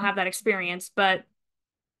because I don't have that experience, but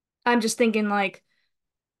I'm just thinking like,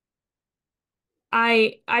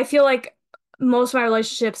 I feel like most of my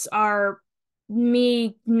relationships are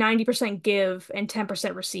me 90% give and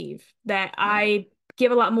 10% receive, that Yeah. I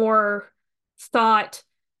give a lot more thought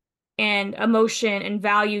and emotion and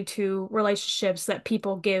value to relationships that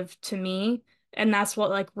people give to me, and that's what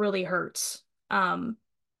like really hurts.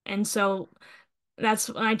 And so that's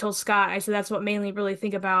when I told Scott, I said that's what mainly really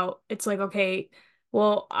think about. It's like, okay,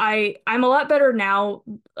 well, I'm a lot better now,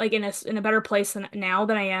 like in a better place than now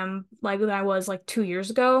than I am like than I was like 2 years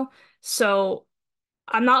ago. So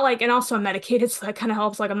I'm not like, and also I'm medicated, so that kind of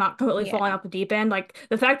helps. Like I'm not completely falling Yeah. off the deep end. Like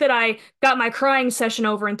the fact that I got my crying session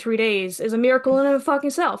over in 3 days is a miracle in and of fucking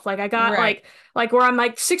self. Like I got Right. like where I'm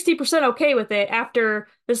like 60% okay with it after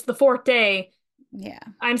this the fourth day. Yeah.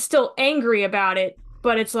 I'm still angry about it,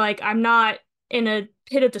 but it's like I'm not in a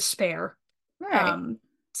pit of despair. Right. Um,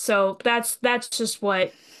 so that's just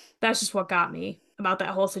what got me about that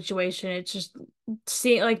whole situation. It's just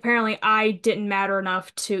see like apparently I didn't matter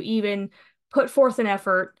enough to even put forth an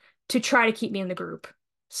effort to try to keep me in the group.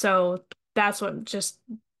 So that's what just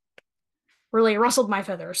really rustled my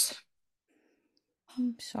feathers.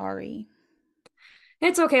 I'm sorry.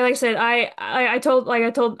 It's okay. Like I said, I told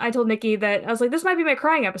Nikki that I was like, this might be my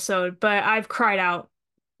crying episode, but I've cried out.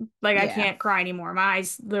 Like I Yeah. can't cry anymore. My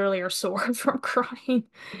eyes literally are sore from crying.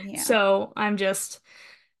 Yeah. So I'm just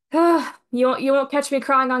you won't catch me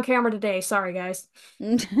crying on camera today. Sorry, guys.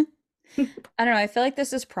 I don't know. I feel like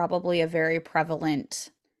this is probably a very prevalent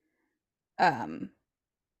um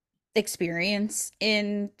experience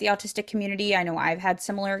in the autistic community. I know I've had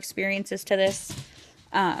similar experiences to this.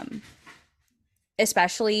 Um,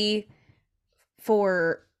 especially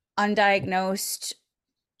for undiagnosed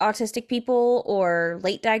autistic people or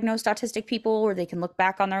late diagnosed autistic people, where they can look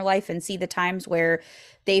back on their life and see the times where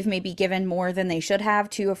they've maybe given more than they should have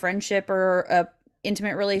to a friendship or a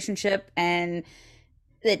intimate relationship, and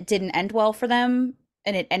it didn't end well for them,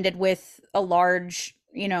 and it ended with a large,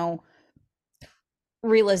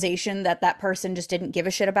 realization that that person just didn't give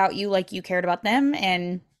a shit about you like you cared about them.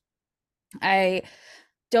 And I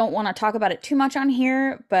don't want to talk about it too much on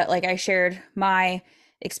here, but like I shared my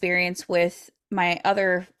experience with my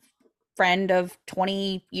other friend of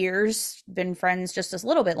 20 years, been friends just a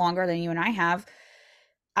little bit longer than you and I have.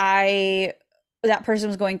 I That person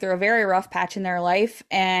was going through a very rough patch in their life,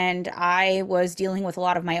 and I was dealing with a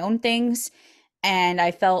lot of my own things, and I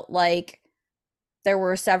felt like there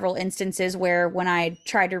were several instances where when I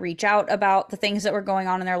tried to reach out about the things that were going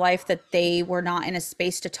on in their life, that they were not in a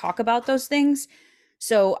space to talk about those things.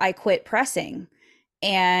 So I quit pressing.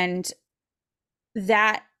 And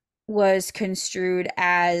that was construed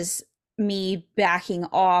as me backing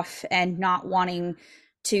off and not wanting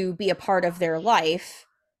to be a part of their life.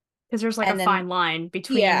 Because there's like a And then, fine line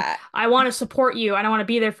between yeah, I want to support you and I want to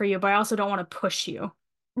be there for you, but I also don't want to push you.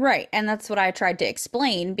 right. And that's what I tried to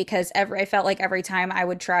explain, because I felt like every time I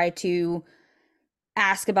would try to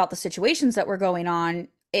ask about the situations that were going on,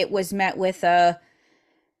 it was met with a,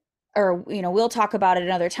 or we'll talk about it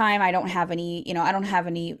another time. I don't have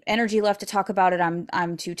any energy left to talk about it.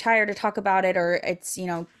 I'm too tired to talk about it, or it's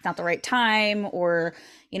not the right time, or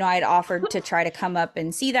I'd offered to try to come up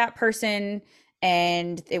and see that person,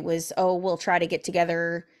 and it was, oh, we'll try to get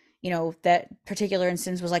together. That particular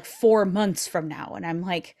instance was like 4 months from now, and I'm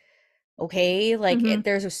like, okay, like Hmm.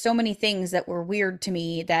 there's so many things that were weird to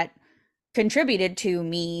me that contributed to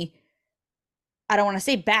me, I don't want to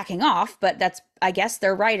say backing off, but I guess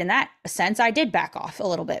they're right in that sense. I did back off a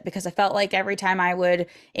little bit because I felt like every time I would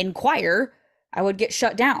inquire, I would get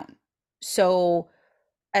shut down. So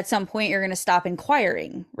at some point, you're going to stop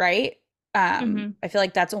inquiring, right? Hmm. I feel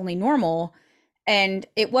like that's only normal. And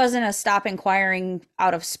it wasn't a stop inquiring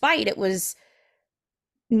out of spite. It was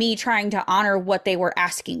me trying to honor what they were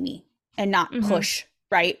asking me and not Hmm. push,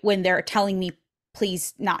 right? When they're telling me,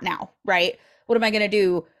 please, not now, right? What am I going to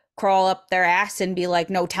do? Crawl up their ass and be like,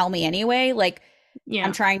 no, tell me anyway? Like, I'm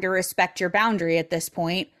Yeah. trying to respect your boundary at this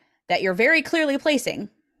point that you're very clearly placing.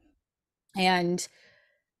 And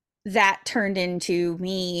that turned into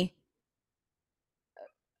me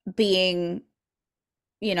being,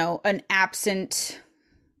 an absent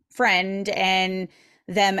friend, and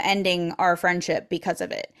them ending our friendship because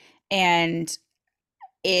of it. And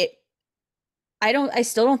it I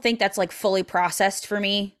still don't think that's like fully processed for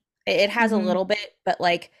me. It has a Hmm. little bit, but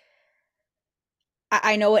like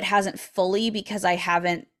I know it hasn't fully because I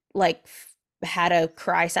haven't like had a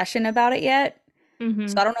cry session about it yet. So Hmm.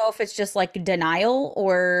 I don't know if it's just like denial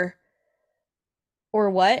or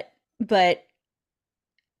what, but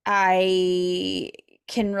I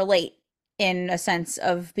can relate in a sense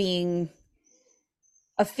of being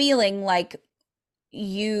a feeling like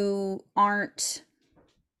you aren't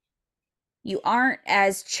you aren't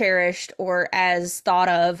as cherished or as thought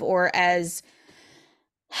of or as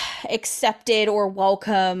accepted or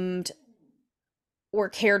welcomed or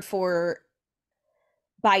cared for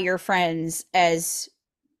by your friends, as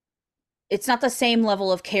it's not the same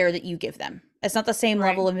level of care that you give them. It's not the same Right.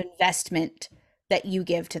 level of investment that you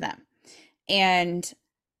give to them. And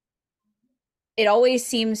it always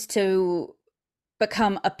seems to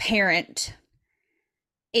become apparent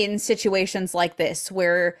in situations like this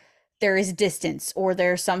where there is distance or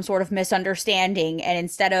there's some sort of misunderstanding. And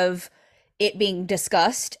instead of it being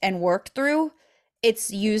discussed and worked through, it's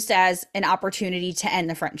used as an opportunity to end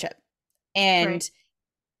the friendship. Right. And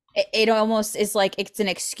it almost is like it's an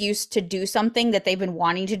excuse to do something that they've been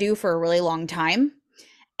wanting to do for a really long time.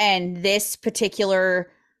 And this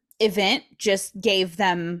particular event just gave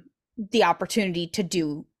them the opportunity to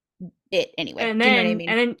do it anyway. And Do you know what I then mean?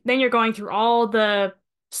 and then you're going through all the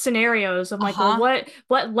scenarios of like, well, Uh-huh.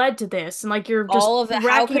 what led to this? And like you're just All of the how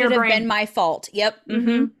racking could your it have been brain. my fault? Yep.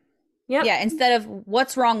 Mm-hmm. Hmm. Yep. Yeah. Instead of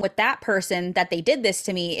what's wrong with that person that they did this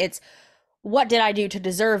to me, it's what did I do to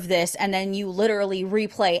deserve this? And then you literally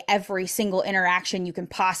replay every single interaction you can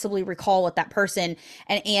possibly recall with that person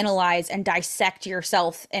and analyze and dissect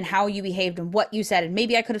yourself and how you behaved and what you said. And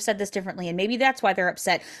maybe I could have said this differently. And maybe that's why they're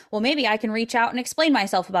upset. Well, maybe I can reach out and explain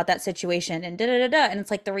myself about that situation and da da da da. And it's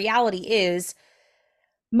like the reality is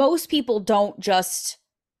most people don't just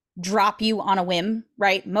drop you on a whim,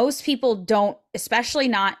 right? Most people don't, especially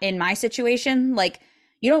not in my situation. Like,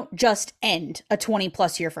 you don't just end a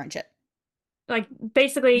 20+ year friendship. Like You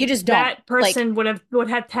basically just don't. that Like, person would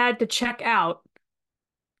have had to check out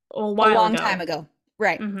a a while long time ago. ago.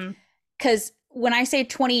 Right. Hmm. Because when I say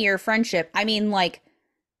 20-year friendship, I mean like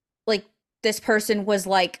this person was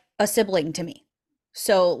like a sibling to me.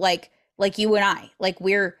 So like you and I, like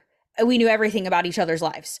we knew everything about each other's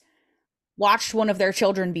lives. Watched one of their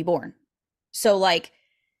children be born. So like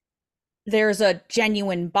there's a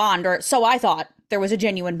genuine bond, or so I thought there was a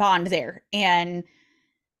genuine bond there. And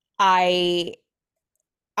I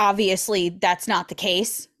obviously that's not the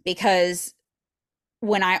case, because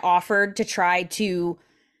when I offered to try to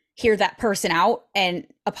hear that person out and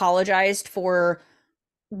apologized for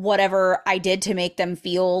whatever I did to make them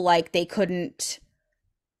feel like they couldn't,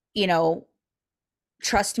 you know,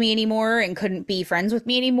 trust me anymore and couldn't be friends with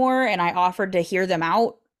me anymore, and I offered to hear them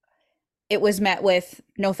out, it was met with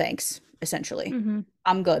no thanks, essentially. Hmm.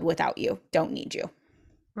 I'm good without you. Don't need you.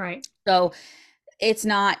 Right. So it's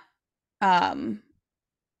not um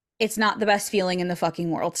it's not the best feeling in the fucking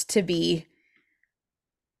world to be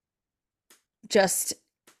just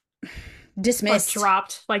Like dismissed,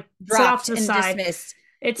 dropped, like set off dropped to the and side. dismissed.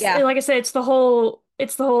 It's Yeah, like I said, it's the whole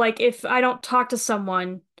like if I don't talk to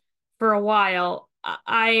someone for a while,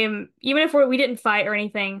 I am even if we didn't fight or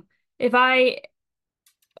anything, if I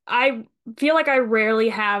feel like I rarely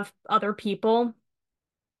have other people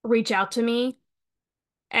reach out to me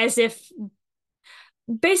as if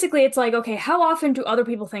basically it's like, okay, how often do other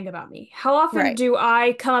people think about me? How often right. do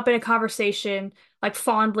I come up in a conversation like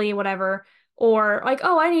fondly, whatever, or like,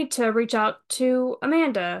 oh, I need to reach out to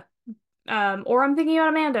Amanda. Or I'm thinking about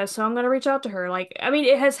Amanda, so I'm gonna reach out to her. Like, I mean,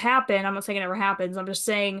 it has happened. I'm not saying it never happens. I'm just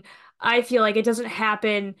saying I feel like it doesn't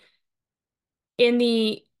happen in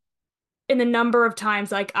the number of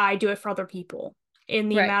times like I do it for other people. In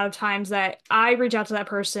the Right. amount of times that I reach out to that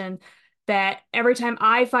person, that every time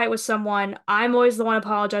I fight with someone, I'm always the one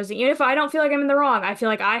apologizing. Even if I don't feel like I'm in the wrong, I feel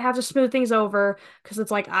like I have to smooth things over because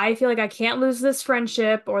it's like I feel like I can't lose this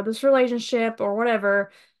friendship or this relationship or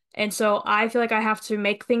whatever. And so I feel like I have to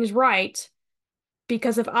make things right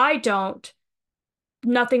because if I don't,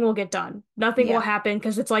 nothing will get done. Nothing will Yeah. happen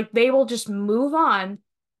because it's like they will just move on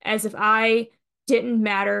as if I didn't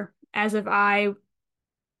matter, as if I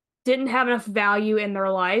didn't have enough value in their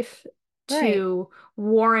life Right. to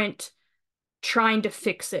warrant trying to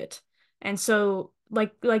fix it. And so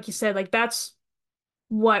like you said, like that's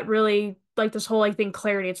what really like this whole like thing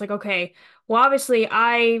clarity. It's like, okay, well obviously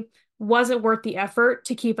I wasn't worth the effort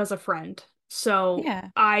to keep as a friend. So Yeah.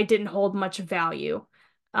 I didn't hold much value.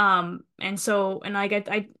 And so and like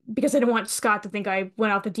I because I didn't want Scott to think I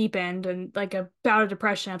went out the deep end and like a bout of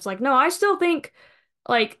depression. It's like, no, I still think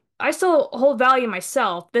like I still hold value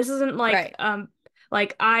myself. This isn't Right.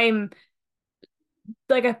 like I'm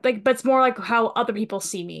like but it's more like how other people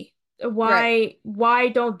see me. Right. Why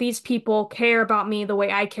don't these people care about me the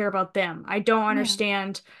way I care about them? I don't Yeah.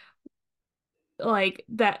 understand like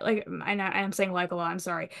that like I'm saying like a lot, I'm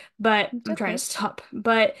sorry. But It's I'm trying to okay. stop.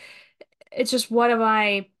 But it's just what am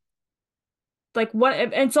I like what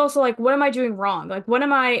and it's also like what am I doing wrong? Like what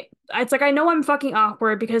am I it's like I know I'm fucking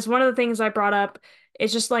awkward because one of the things I brought up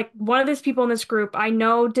is just like one of these people in this group I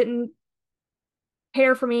know didn't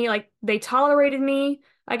care for me. Like they tolerated me.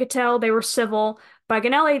 I could tell they were civil, but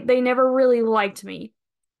Ganelli, they never really liked me.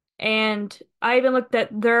 And I even looked at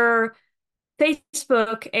their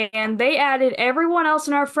Facebook and they added everyone else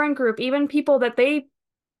in our friend group, even people that they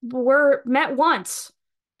were met once.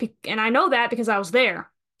 And I know that because I was there.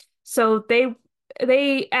 So they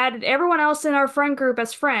added everyone else in our friend group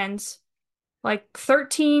as friends, like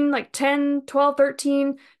 13, like 10, 12,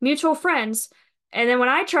 13 mutual friends. And then when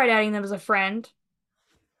I tried adding them as a friend,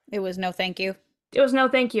 It was no thank you. it was no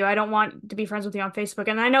thank you. I don't want to be friends with you on Facebook.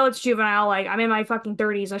 And I know it's juvenile, like I'm in my fucking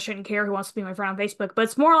 30s. I shouldn't care who wants to be my friend on Facebook. But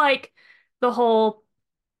it's more like the whole,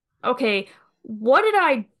 okay, what did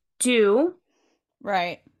I do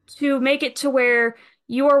Right. to make it to where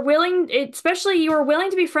you are willing, especially you are willing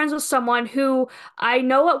to be friends with someone who I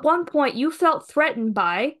know at one point you felt threatened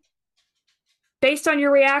by based on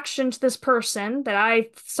your reaction to this person that I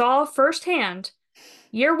saw firsthand.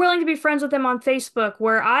 You're willing to be friends with them on Facebook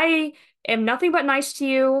where I am nothing but nice to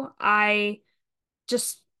you. I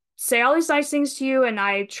just say all these nice things to you and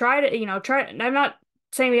I try to, try I'm not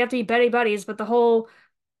saying we have to be buddy buddies, but the whole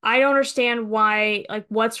I don't understand why like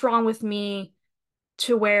what's wrong with me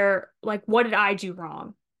to where like what did I do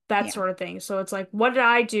wrong? That Yeah. sort of thing. So it's like what did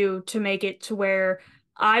I do to make it to where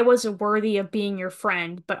I wasn't worthy of being your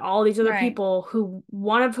friend, but all these other Right. people who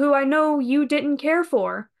one of who I know you didn't care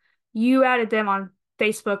for, you added them on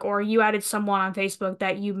Facebook or you added someone on Facebook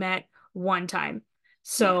that you met one time. Yeah.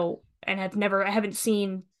 So and I haven't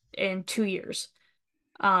seen in 2 years.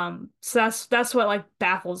 So that's what like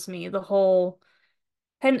baffles me, the whole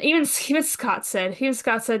and even Scott said he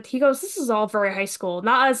goes, this is all very high school,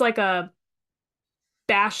 not as like a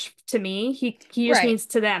bash to me. He just Right. means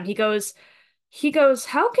to them. He goes,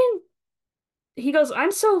 how can he goes,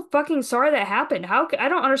 I'm so fucking sorry that happened. I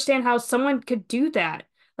don't understand how someone could do that.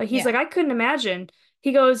 Like he's like, Yeah. I couldn't imagine.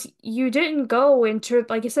 He goes, you didn't go into,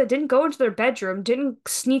 like you said, didn't go into their bedroom, didn't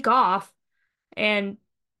sneak off and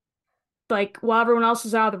like while everyone else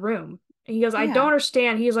is out of the room. He goes, I don't Yeah.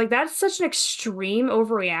 understand. He's like, that's such an extreme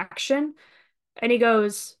overreaction. And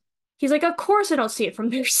he's like, of course I don't see it from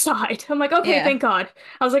their side. I'm like, okay, Yeah. thank God.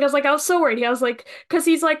 I was so worried. I was like, because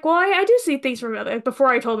he's like, well, I do see things from other. Before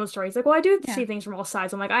I told him the story, he's like, well, I do Yeah. see things from all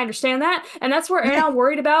sides. I'm like, I understand that, and that's where and I'm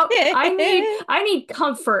worried about. I need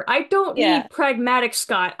comfort. I don't Yeah. need pragmatic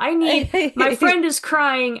Scott. I need my friend is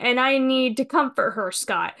crying, and I need to comfort her,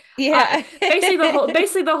 Scott. Yeah. Basically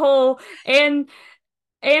the whole and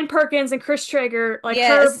Ann Perkins and Chris Traeger, like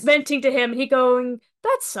her Yes. venting to him, he going,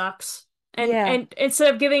 "That sucks," Yeah. and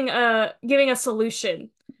instead of giving a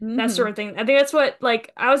solution, that sort Hmm. of thing. I think that's what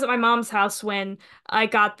like I was at my mom's house when I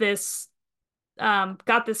got this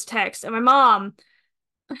text, and my mom,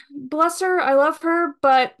 bless her, I love her,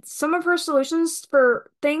 but some of her solutions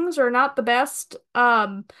for things are not the best.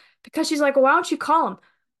 Because she's like, well, why don't you call him?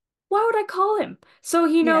 Why would I call him? So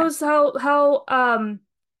he Yeah. knows how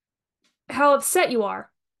upset you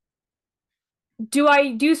are. Do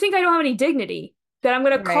you think I don't have any dignity? That I'm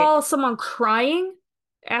gonna Right. call someone crying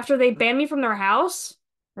after they ban me from their house?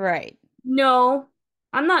 Right. No.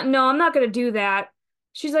 I'm not gonna do that.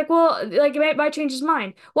 She's like, well, like it might change his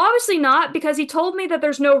mind. Well, obviously not, because he told me that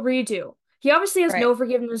there's no redo. He obviously has Right. no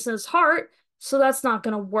forgiveness in his heart, so that's not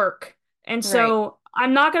gonna work. And Right. so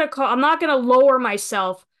I'm not gonna lower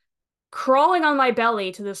myself crawling on my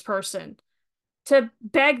belly to this person to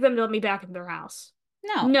beg them to let me back in their house.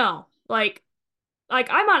 No. No. Like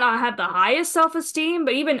I might not have the highest self-esteem,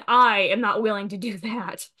 but even I am not willing to do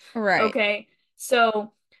that. Right. Okay.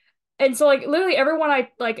 So like literally everyone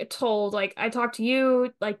I like told, like I talked to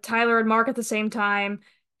you, like Tyler and Mark at the same time,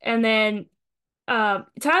 and then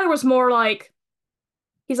Tyler was more like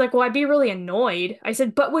he's like, well, I'd be really annoyed. I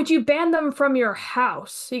said, but would you ban them from your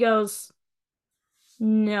house? He goes,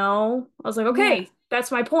 no. I was like, Yeah. okay,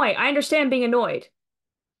 that's my point. I understand being annoyed.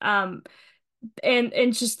 Um,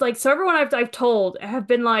 and just like so everyone I've told have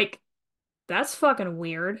been like, that's fucking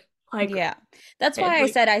weird. Like, Yeah. That's why I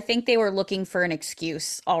like, said I think they were looking for an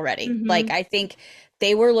excuse already. Like, mm-hmm, I think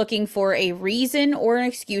they were looking for a reason or an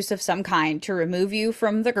excuse of some kind to remove you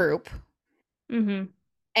from the group, mm-hmm,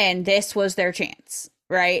 and this was their chance,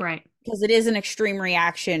 right? right, Because it is an extreme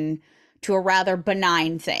reaction to a rather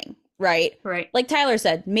benign thing, right? right, Like Tyler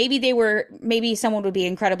said, maybe someone would be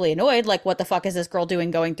incredibly annoyed, like, what the fuck is this girl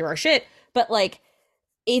doing going through our shit? But like,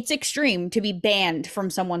 it's extreme to be banned from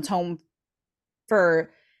someone's home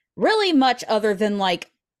for really much other than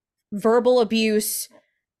like verbal abuse,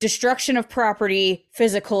 destruction of property,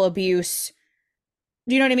 physical abuse.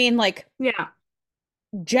 Do you know what I mean? Like yeah,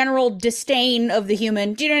 general disdain of the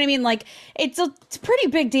human. Do you know what I mean? Like it's a pretty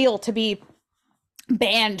big deal to be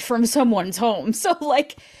banned from someone's home. So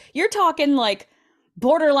like you're talking like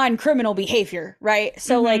borderline criminal behavior, right?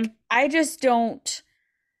 So like mm-hmm, I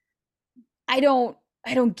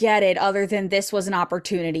don't get it other than this was an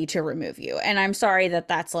opportunity to remove you. And I'm sorry that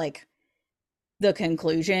that's like the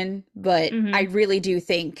conclusion, but I mm-hmm, really do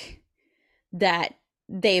think that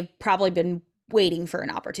they've probably been waiting for an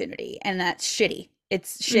opportunity, and that's shitty.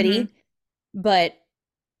 It's mm-hmm, shitty, but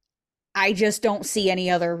I just don't see any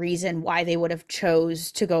other reason why they would have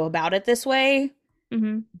chose to go about it this way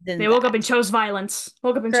mm-hmm. than They woke up and that. chose violence.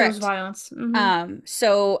 Woke up and chose Correct. violence. Mm-hmm,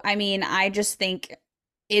 So I mean, I just think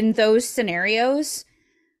in those scenarios,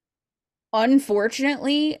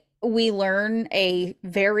 unfortunately, we learn a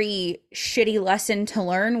very shitty lesson to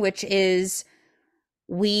learn, which is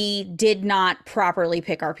we did not properly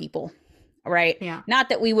pick our people, right? yeah, Not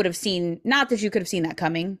that you could have seen that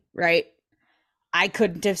coming, right? I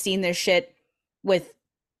couldn't have seen this shit with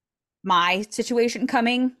my situation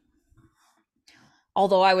coming,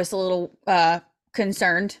 although I was a little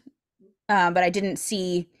concerned, but I didn't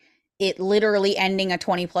see it literally ending a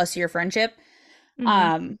 20 plus year friendship.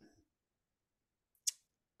 mm-hmm, Um,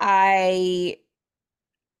 I,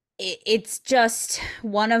 it's just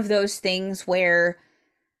one of those things where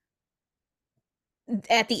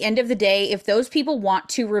at the end of the day, if those people want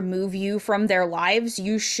to remove you from their lives,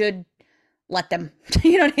 you should let them.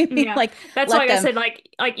 You know what I mean? yeah. Like, That's why let like I them. said, like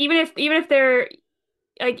even if they're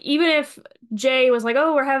like even if Jay was like,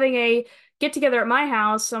 oh, we're having a get together at my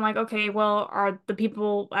house, I'm like, okay, well, are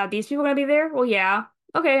these people gonna be there? Well, yeah.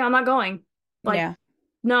 Okay, I'm not going. Like, Yeah.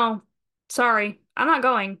 no, sorry, I'm not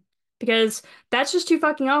going because that's just too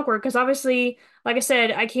fucking awkward. Because obviously, like I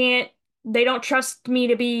said, I can't. they don't trust me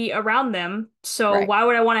to be around them. So Right. why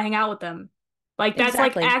would I want to hang out with them? Like that's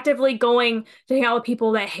like Exactly. actively going to hang out with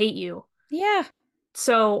people that hate you. Yeah.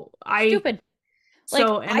 So I Stupid. Like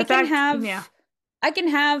so and the fact, yeah. I can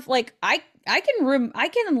have like I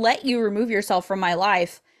can let you remove yourself from my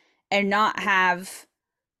life and not have,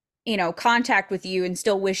 contact with you and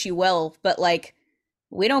still wish you well, but like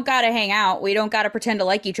we don't got to hang out. We don't got to pretend to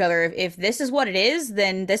like each other. If this is what it is,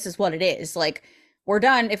 then this is what it is. Like we're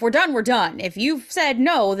done. If we're done, we're done. If you've said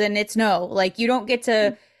no, then it's no. Like you don't get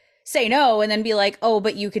to say no and then be like, "Oh,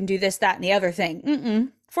 but you can do this, that, and the other thing."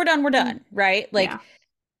 Mm-mm. If we're done, we're done, right? Like Yeah.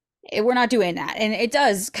 we're not doing that. And it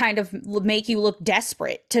does kind of make you look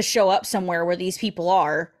desperate to show up somewhere where these people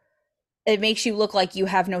are. It makes you look like you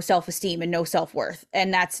have no self-esteem and no self-worth,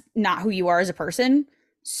 and that's not who you are as a person.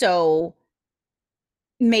 So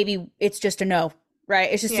maybe it's just a no, right?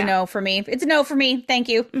 It's just a Yeah. no for me. It's a no for me. Thank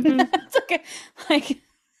you. Hmm. It's okay. Like,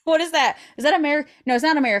 what is that? Is that American? No, it's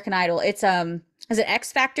not American Idol. It's is it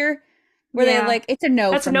X Factor? Where they Yeah. like, it's a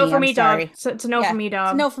no That's a for no me. for I'm me, dog. sorry. It's a no for Yeah, me, it's a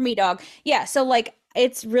dog. no for me, dog. Yeah. So like,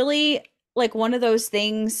 it's really like one of those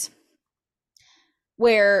things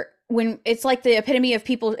where when it's like the epitome of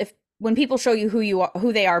people, if when people show you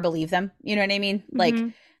who they are, believe them. You know what I mean? Like Hmm.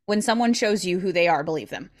 when someone shows you who they are, believe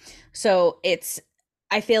them. So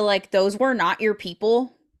I feel like those were not your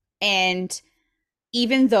people. And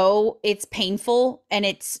even though it's painful and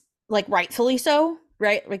it's like rightfully so,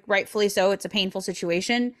 right? Like rightfully so, it's a painful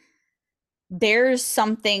situation. There's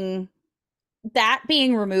something that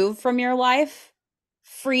being removed from your life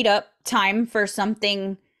freed up time for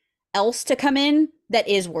something else to come in that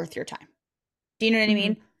is worth your time. Do you know what I Hmm.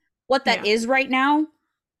 mean? What that Yeah. is right now,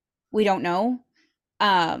 we don't know.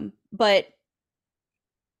 But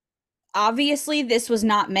obviously this was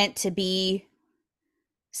not meant to be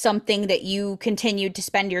something that you continued to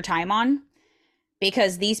spend your time on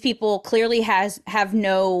because these people clearly have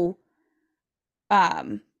no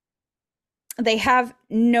um they have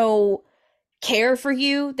no care for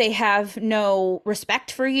you, they have no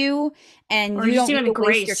respect for you, and Or you just don't need even to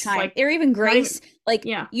waste your grace. time Like or even not even, grace. Like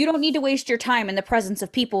yeah. you don't need to waste your time in the presence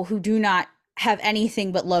of people who do not have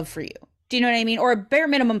anything but love for you. Do you know what I mean? Or a bare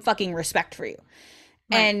minimum fucking respect for you.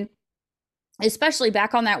 Right. And especially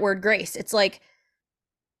back on that word grace, it's like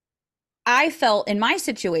I felt in my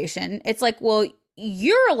situation, it's like, well,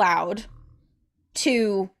 you're allowed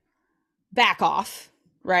to back off,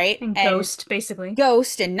 right? And And ghost, basically.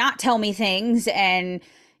 ghost and not tell me things and,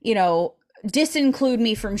 you know, disinclude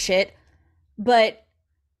me from shit. But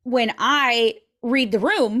when I read the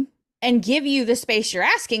room and give you the space you're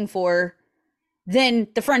asking for, then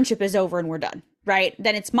the friendship is over and we're done, right?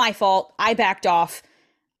 Then it's my fault. I backed off.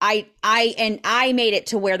 I made it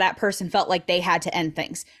to where that person felt like they had to end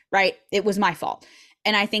things, right? It was my fault.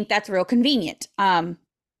 And I think that's real convenient.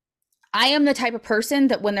 I am the type of person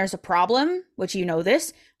that when there's a problem, which you know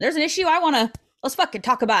this, there's an issue, let's fucking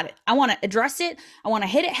talk about it. I want to address it. I want to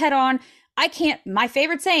hit it head on. My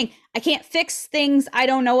favorite saying, I can't fix things I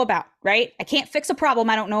don't know about, right? I can't fix a problem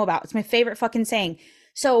I don't know about. It's my favorite fucking saying.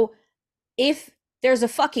 So if there's a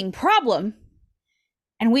fucking problem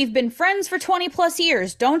and we've been friends for 20 plus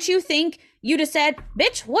years, don't you think you'd have said,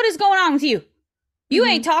 bitch, what is going on with you? You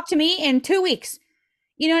ain't Hmm. talked to me in 2 weeks.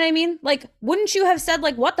 You know what I mean? Like, wouldn't you have said,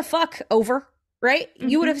 like, what the fuck, over? Right?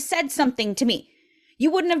 You would Hmm. have said something to me.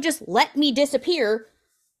 You wouldn't have just let me disappear.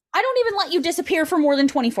 I don't even let you disappear for more than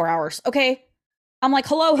 24 hours, okay? I'm like,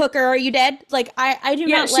 hello, hooker, are you dead? Like, I do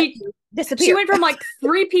Yeah, not let she you she disappear. went from like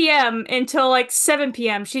 3 p.m. until like 7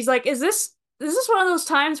 p.m. She's like, is this one of those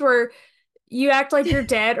times where you act like you're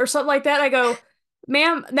dead or something like that? I go,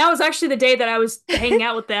 ma'am, that was actually the day that I was hanging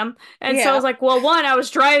out with them. And so I Yeah. was like, well, one, I was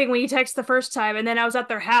driving when you texted the first time, and then I was at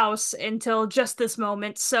their house until just this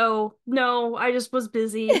moment. So no, I just was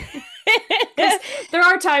busy. Because there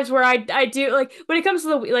are times where I do like when it comes to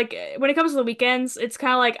the weekends, it's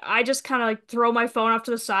kind of like I just kind of like throw my phone off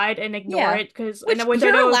to the side and ignore Yeah. it because I know Which which I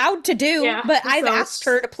you're know allowed to do, yeah. but I've So asked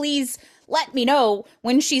her it's to please let me know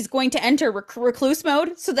when she's going to enter recluse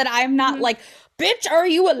mode so that I'm not mhm. like, bitch, are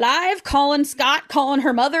you alive? Calling Scott, calling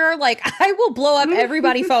her mother. Like, I will blow up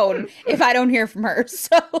everybody's phone if I don't hear from her.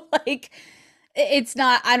 So, like, it's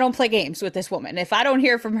not, I don't play games with this woman. If I don't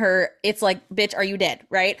hear from her, it's like, bitch, are you dead?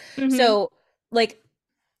 Right. Mhm. So, like,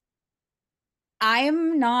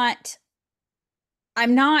 I'm not,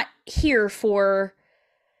 I'm not here for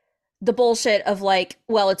the bullshit of like,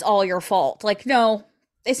 well, it's all your fault. Like, no,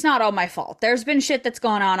 it's not all my fault. There's been shit that's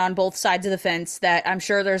gone on both sides of the fence that I'm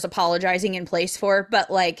sure there's apologizing in place for. But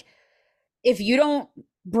like, if you don't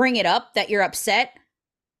bring it up that you're upset,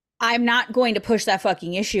 I'm not going to push that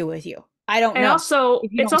fucking issue with you. I don't And know also,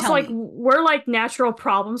 if you it's don't also tell like me. we're like natural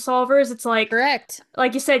problem solvers. It's Correct.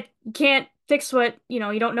 like you said, you can't fix what, you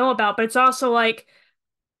don't know about, but it's also like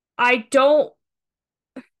I don't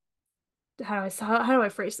how do I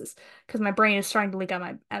phrase this? Because my brain is starting to leak out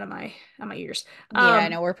of my ears. Yeah, I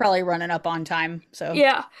know we're probably running up on time, so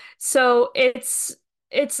Yeah. So it's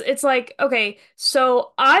like, okay,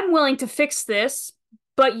 so I'm willing to fix this,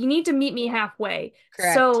 but you need to meet me halfway.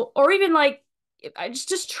 correct. So, or even like I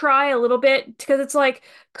just try a little bit because it's like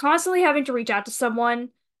constantly having to reach out to someone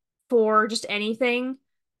for just anything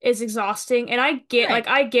is exhausting. And Right.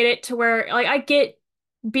 I get it to where like I get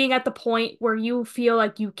being at the point where you feel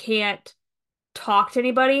like you can't talk to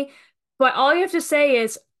anybody. But all you have to say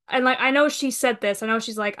is, and like I know she said this, I know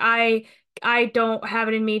she's like, I don't have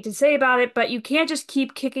it in me to say about it, but you can't just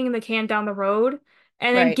keep kicking the can down the road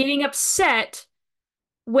and then Right. getting upset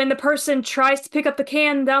when the person tries to pick up the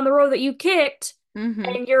can down the road that you kicked Mm-hmm.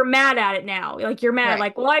 and you're mad at it now. Like you're mad. Right.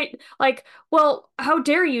 Like, why well, how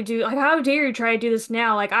dare you do like how dare you try to do this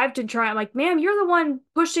now? Like I've been trying like, ma'am, you're the one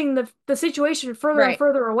pushing the situation further and Right.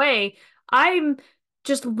 further away. I'm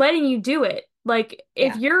just letting you do it. Like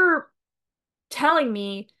if Yeah. you're telling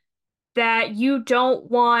me that you don't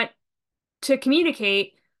want to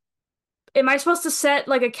communicate, am I supposed to set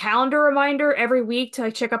like a calendar reminder every week to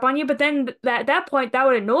like check up on you? But then at that point, that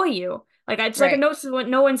would annoy you. Like it's like a Right.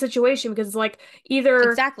 no win situation because it's like either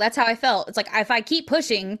Exactly. That's how I felt. It's like if I keep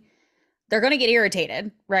pushing, they're going to get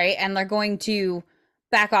irritated, right? And they're going to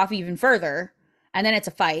back off even further, and then it's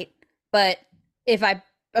a fight. But if I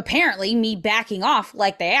apparently me backing off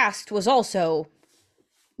like they asked was also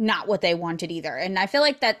not what they wanted either. And I feel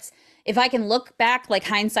like that's if I can look back, like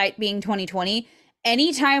hindsight being 2020,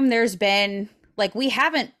 anytime there's been like we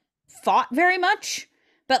haven't fought very much,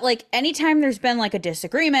 but like anytime there's been like a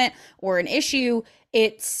disagreement or an issue,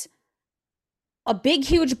 it's a big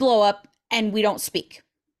huge blow up and we don't speak,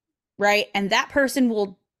 right? And that person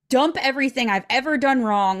will dump everything I've ever done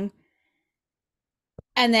wrong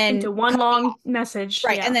and then into one cut me long off. message.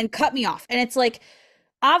 Right. And Yeah. then cut me off. And it's like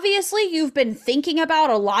obviously you've been thinking about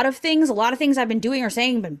a lot of things I've been doing or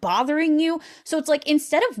saying have been bothering you. So it's like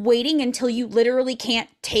instead of waiting until you literally can't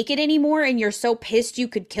take it anymore and you're so pissed you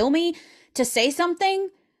could kill me to say something,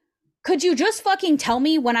 could you just fucking tell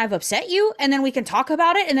me when I've upset you and then we can talk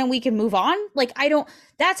about it and then we can move on? Like I don't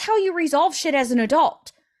that's how you resolve shit as an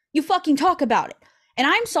adult. You fucking talk about it. And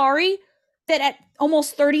I'm sorry that at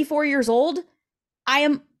almost 34 years old, I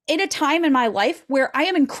am in a time in my life where I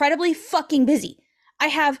am incredibly fucking busy. I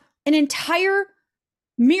have an entire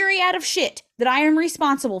myriad of shit that I am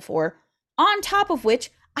responsible for, on top of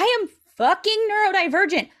which I am fucking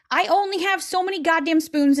neurodivergent. I only have so many goddamn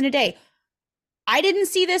spoons in a day. I didn't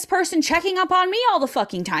see this person checking up on me all the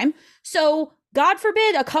fucking time. So, God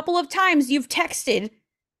forbid, a couple of times you've texted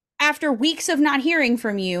after weeks of not hearing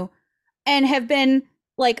from you and have been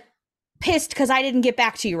like pissed because I didn't get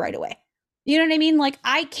back to you right away. You know what I mean? Like,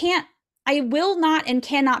 I will not and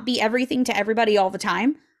cannot be everything to everybody all the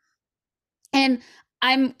time. And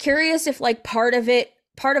I'm curious if, like, part of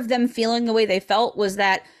them feeling the way they felt was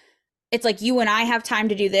that it's like you and I have time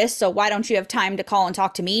to do this. So why don't you have time to call and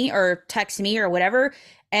talk to me or text me or whatever?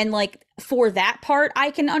 And like for that part,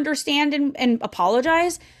 I can understand and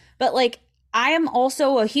apologize. But like, I am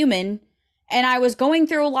also a human and I was going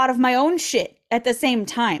through a lot of my own shit at the same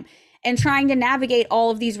time and trying to navigate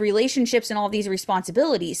all of these relationships and all these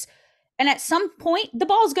responsibilities. And at some point, the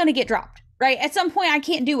ball's going to get dropped, right? At some point, I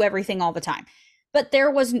can't do everything all the time. But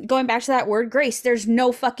there was, going back to that word grace, there's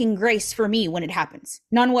no fucking grace for me when it happens.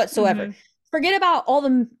 None whatsoever. Hmm. Forget about all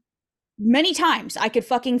the many times I could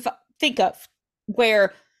fucking think of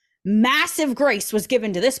where massive grace was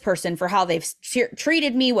given to this person for how they've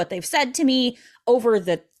treated me, what they've said to me over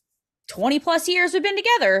the 20 plus years we've been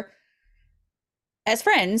together as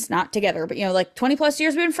friends, not together, but like 20 plus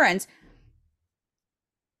years we've been friends.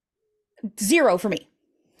 Zero for me.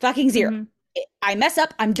 Fucking zero. Hmm. I mess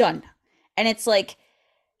up, I'm done. And it's like,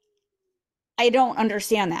 I don't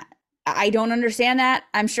understand that. I don't understand that.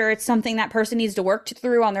 I'm sure it's something that person needs to work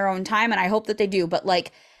through on their own time, and I hope that they do. But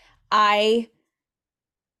like,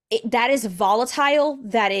 that is volatile.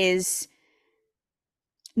 That is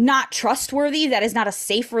not trustworthy. That is not a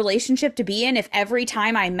safe relationship to be in if every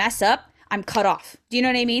time I mess up, I'm cut off. Do you know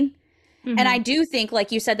what I mean? And I Hmm. do think,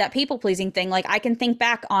 like you said, that people pleasing thing, like I can think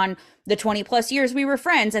back on the 20 plus years we were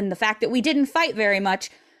friends and the fact that we didn't fight very much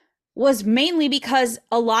was mainly because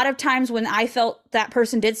a lot of times when I felt that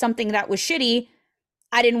person did something that was shitty,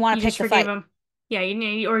 I didn't want You to pick just the forgave fight. them.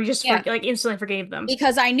 Yeah, or you just Yeah. like instantly forgave them.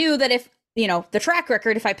 Because I knew that if, the track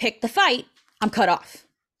record, if I picked the fight, I'm cut off.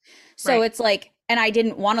 So Right. it's like, and I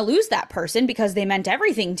didn't want to lose that person because they meant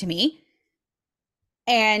everything to me.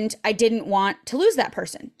 and I didn't want to lose that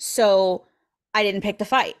person. So I didn't pick the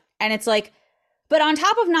fight. And it's like, but on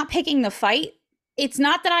top of not picking the fight, it's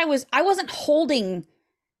not that I wasn't holding,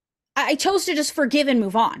 I chose to just forgive and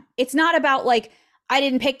move on. It's not about like, I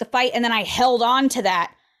didn't pick the fight and then I held on to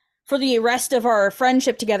that for the rest of our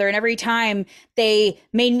friendship together. And every time they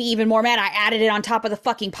made me even more mad, I added it on top of the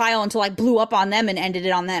fucking pile until I blew up on them and ended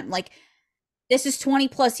it on them. Like, this is 20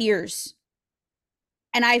 plus years.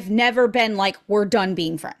 And I've never been like, we're done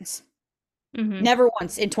being friends. Mm-hmm. Never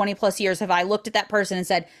once in 20 plus years have I looked at that person and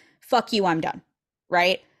said, fuck you, I'm done.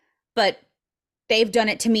 Right? But they've done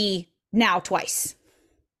it to me now twice.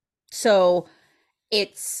 So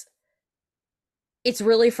it's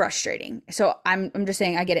really frustrating. So I'm just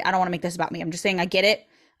saying I get it. I don't want to make this about me. I'm just saying I get it.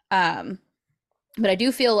 But I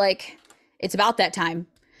do feel like it's about that time.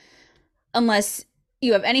 Unless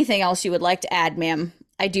you have anything else you would like to add, ma'am,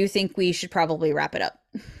 I do think we should probably wrap it up.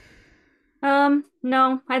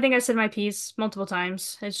 No, I think I said my piece multiple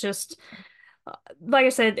times. It's just, like I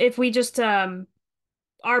said, if we just,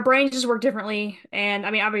 our brains just work differently, and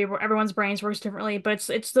I mean, everyone's brains works differently, but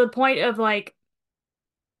it's the point of like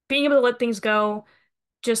being able to let things go.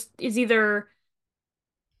 Just is either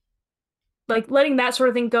like letting that sort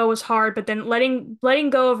of thing go is hard, but then letting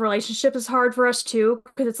go of relationship is hard for us too,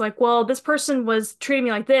 because it's like, well, this person was treating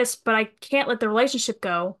me like this, but I can't let the relationship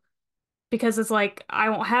go because it's like I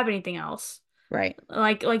won't have anything else. Right.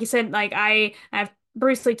 Like you said, like I've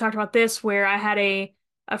briefly talked about this where I had a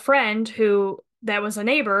friend who that was a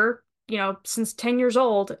neighbor, since 10 years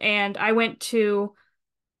old, and I went to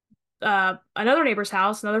another neighbor's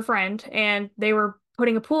house, another friend, and they were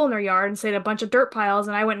putting a pool in their yard and said a bunch of dirt piles,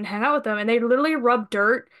 and I went and hung out with them, and they literally rubbed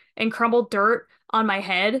dirt and crumbled dirt on my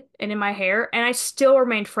head and in my hair, and I still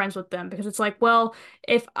remained friends with them because it's like, well,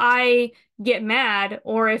 if I get mad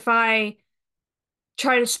or if I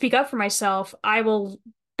try to speak up for myself, I will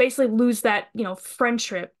basically lose that,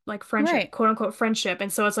 friendship, like friendship, Right. quote unquote friendship.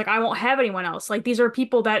 And so it's like I won't have anyone else. Like these are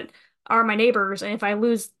people that are my neighbors, and if I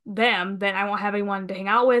lose them, then I won't have anyone to hang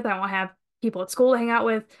out with. I won't have people at school to hang out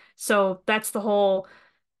with. So that's the whole,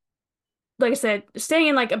 like I said, staying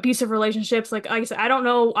in like abusive relationships. Like I said, I don't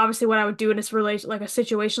know obviously what I would do in this relation, like a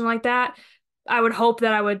situation like that. I would hope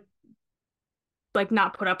that I would like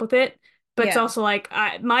not put up with it. But it's Yeah. also like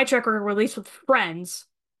my track record, at least with friends,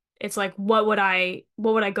 it's like what would I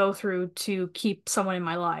go through to keep someone in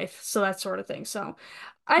my life? So that sort of thing. So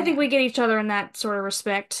I think Yeah. we get each other in that sort of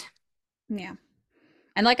respect. Yeah.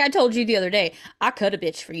 And like I told you the other day, I cut a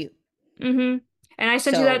bitch for you. Mm-hmm. And I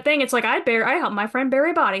sent you that So thing. It's like I help my friend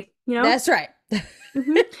bury a body, you know? that's right.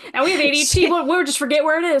 Mm-hmm. And we have ADHD, She, we'll just forget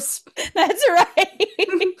where it is. that's right.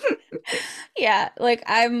 Yeah, like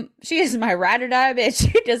she is my ride or die bitch.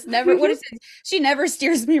 She just never, what is it? She never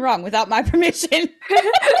steers me wrong without my permission.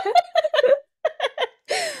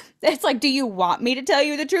 It's like, do you want me to tell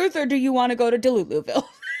you the truth or do you want to go to Deluluville?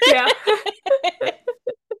 Yeah.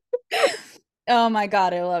 Oh my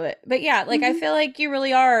God, I love it. But yeah, like I Mhm. feel like you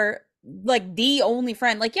really are like the only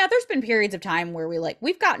friend. Like, yeah, there's been periods of time where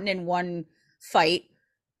we've gotten in one fight.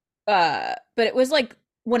 But it was like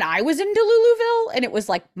when I was in Deluluville and it was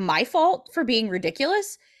like my fault for being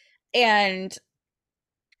ridiculous. And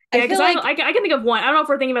I Yeah, feel because like, I can think of one. I don't know if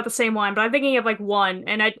we're thinking about the same one, but I'm thinking of like one,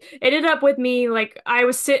 and it ended up with me like I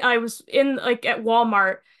was in like at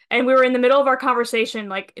Walmart, and we were in the middle of our conversation,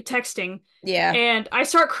 like texting, yeah. and I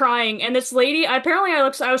start crying, and this lady apparently I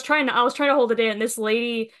was trying to hold it in. This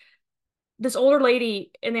lady, this older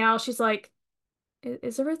lady in the aisle, she's like,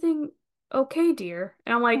 Is everything okay, dear?"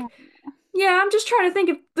 And I'm like, Oh, "Yeah, I'm just trying to think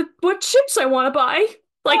of what chips I want to buy."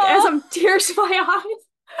 Like as oh, I'm tears in my eyes.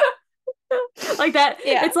 Like that.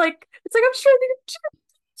 yeah. It's like I'm sure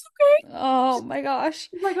it's okay. Oh my gosh.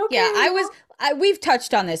 She's like, Yeah, okay, well. we've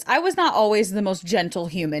touched on this. I was not always the most gentle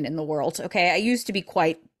human in the world, okay? I used to be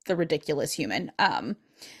quite the ridiculous human.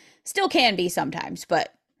 Still can be sometimes,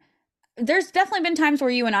 but there's definitely been times where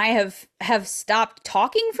you and I have stopped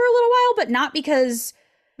talking for a little while, but not because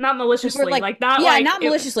Not we were maliciously, like, like not yeah, like not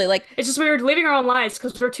maliciously, like, it's just we were living our own lives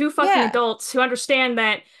because we're two fucking yeah, adults who understand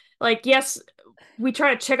that, like, yes, we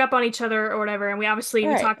try to check up on each other or whatever, and we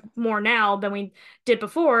right. talk more now than we did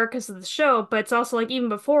before because of the show, but it's also like even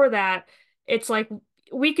before that, it's like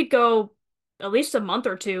we could go at least a month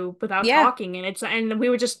or two without Yeah. talking, and we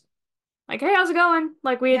would just like, hey, how's it going?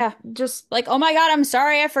 Like we had Yeah. just Like, oh my God, I'm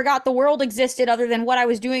sorry I forgot the world existed other than what I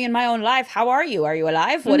was doing in my own life. How are you? Are you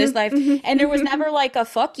alive? What is mhm, life? And there was mhm. never like a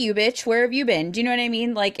fuck you, bitch. Where have you been? Do you know what I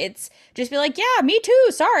mean? Like, it's just be like, yeah, me too.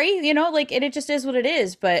 Sorry. Like, it just is what it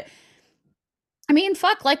is. But I mean,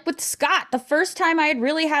 fuck, like with Scott, the first time I had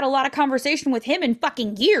really had a lot of conversation with him in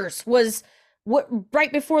fucking years was what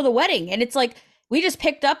right before the wedding. And it's like, we just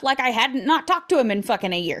picked up like I hadn't not talked to him in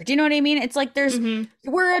fucking a year. Do you know what I mean? It's like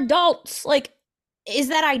we're adults. Like, is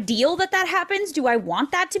that ideal that happens? Do I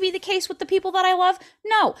want that to be the case with the people that I love?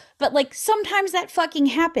 No. But like sometimes that fucking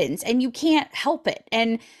happens and you can't help it.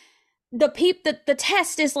 And the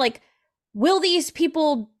test is like, will these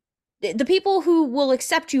people, the people who will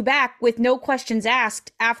accept you back with no questions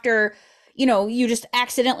asked after, you know, you just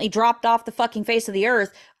accidentally dropped off the fucking face of the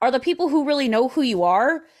earth, are the people who really know who you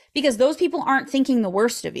are, because those people aren't thinking the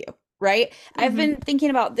worst of you, right? I've been thinking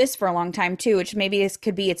about this for a long time too, which maybe this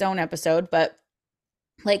could be its own episode, but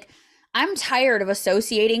like, I'm tired of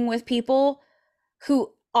associating with people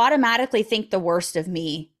who automatically think the worst of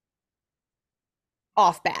me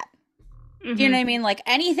off bat. Do you know what I mean? Like,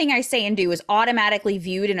 anything I say and do is automatically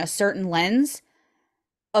viewed in a certain lens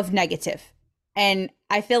of negative. And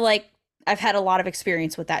I feel like I've had a lot of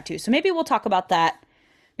experience with that too. So maybe we'll talk about that.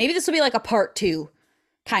 Maybe this will be like a part 2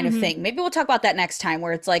 kind of thing. Maybe we'll talk about that next time,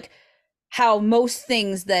 where it's like how most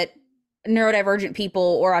things that neurodivergent people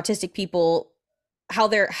or autistic people, how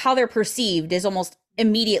they're perceived is almost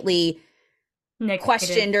immediately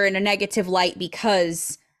questioned or in a negative light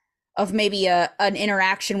because of maybe an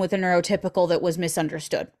interaction with a neurotypical that was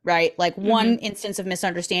misunderstood, right? Like one instance of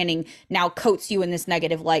misunderstanding now coats you in this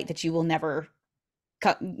negative light that you will never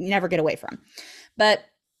get away from. But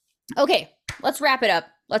okay, let's wrap it up.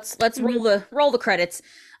 Let's roll the credits.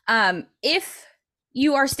 If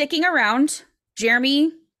you are sticking around,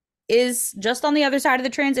 Jeremy is just on the other side of the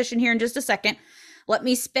transition here in just a second. Let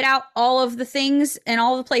me spit out all of the things and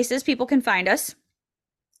all the places people can find us.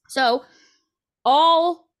 So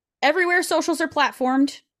everywhere socials are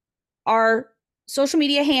platformed, our social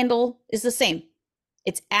media handle is the same.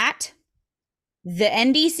 It's at the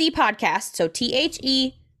NDC podcast. So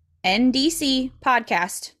THENDC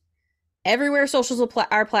podcast. Everywhere socials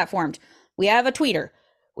are platformed. We have a Twitter.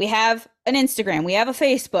 We have an Instagram. We have a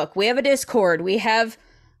Facebook. We have a Discord. We have,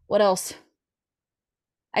 what else?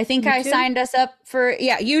 I think YouTube? I signed us up for,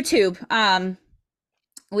 YouTube.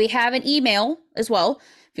 We have an email as well.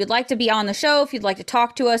 If you'd like to be on the show, if you'd like to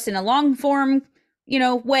talk to us in a long form,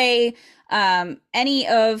 way, any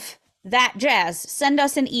of that jazz, send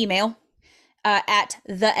us an email at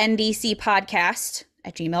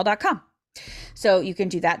thenDCpodcast@gmail.com. So you can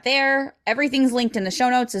do that there. Everything's linked in the show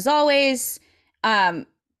notes as always.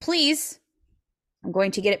 Please, I'm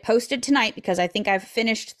going to get it posted tonight because I think I've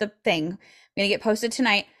finished the thing. I'm going to get posted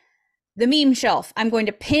tonight. The meme shelf. I'm going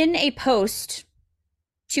to pin a post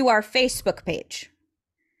to our Facebook page.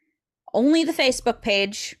 Only the Facebook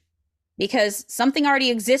page, because something already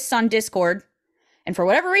exists on Discord. And for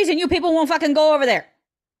whatever reason, you people won't fucking go over there.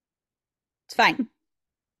 It's fine.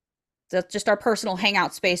 That's just our personal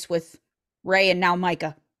hangout space with Ray and now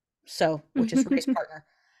Micah. So, which is Ray's partner.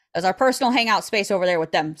 That's our personal hangout space over there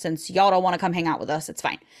with them. Since y'all don't want to come hang out with us, it's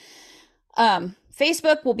fine.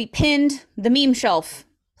 Facebook will be pinned. The meme shelf.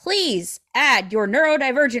 Please add your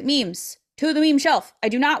neurodivergent memes to the meme shelf. I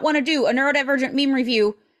do not want to do a neurodivergent meme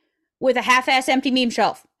review with a half-ass empty meme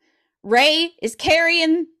shelf. Ray is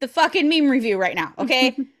carrying the fucking meme review right now,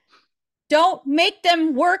 okay? Don't make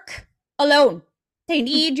them work alone. They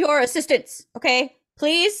need your assistance, okay?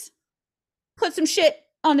 Please put some shit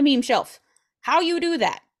on the meme shelf. How you do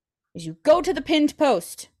that is you go to the pinned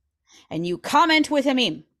post and you comment with a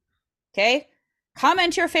meme, okay?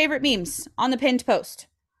 Comment your favorite memes on the pinned post.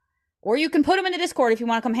 Or you can put them in the Discord if you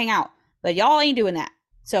want to come hang out. But y'all ain't doing that.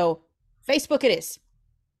 So, Facebook it is.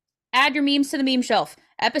 Add your memes to the meme shelf.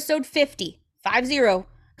 Episode 50,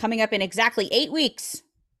 coming up in exactly 8 weeks.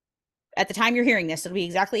 At the time you're hearing this, it'll be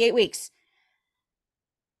exactly 8 weeks.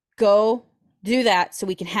 Go do that so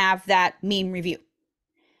we can have that meme review.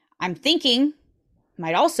 I'm thinking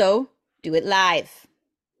might also do it live.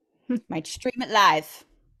 Might stream it live.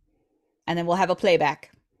 And then we'll have a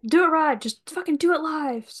playback. Do it right. Just fucking do it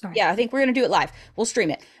live. Sorry. Yeah, I think we're going to do it live. We'll stream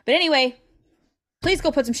it. But anyway, please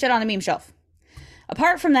go put some shit on the meme shelf.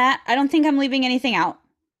 Apart from that, I don't think I'm leaving anything out.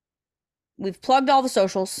 We've plugged all the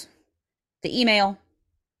socials, the email,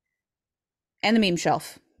 and the meme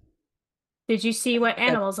shelf. Did you see what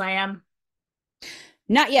animals I am?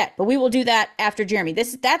 Not yet, but we will do that after Jeremy.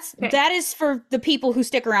 That is for the people who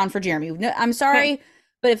stick around for Jeremy. I'm sorry,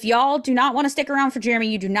 but if y'all do not want to stick around for Jeremy,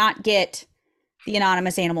 you do not get the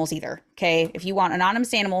anonymous animals either. Okay, if you want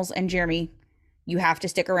anonymous animals and Jeremy, you have to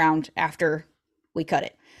stick around after we cut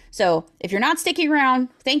it. So if you're not sticking around,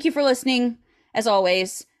 thank you for listening as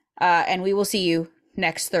always, and we will see you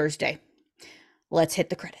next Thursday. Let's hit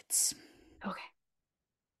the credits. Okay.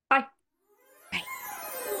 Bye. Bye.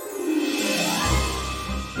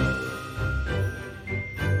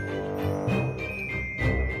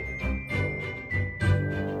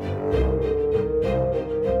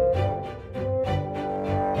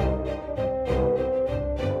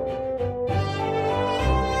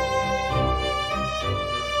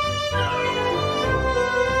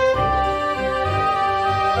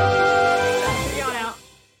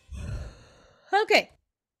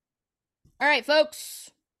 All right, folks.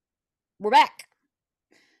 We're back.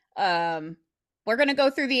 We're gonna go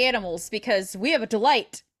through the animals because we have a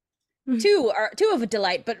delight. Two of a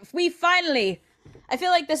delight, but we finally, I feel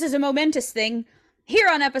like this is a momentous thing. Here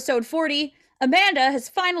on episode 40, Amanda has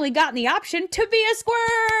finally gotten the option to be a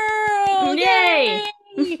squirrel! Yay!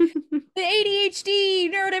 The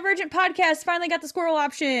ADHD Neurodivergent podcast finally got the squirrel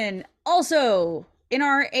option. Also, in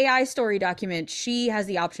our AI story document, she has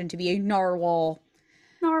the option to be a narwhal.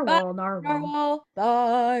 Narwhal.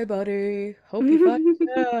 Bye, buddy. Hope you find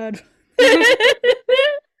it bad.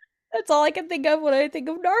 That's all I can think of when I think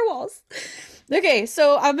of narwhals. Okay,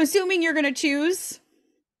 so I'm assuming you're gonna choose.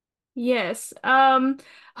 Yes.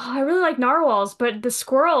 I really like narwhals, but the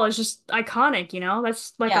squirrel is just iconic, you know?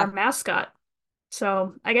 That's like our mascot.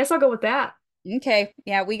 So I guess I'll go with that. Okay.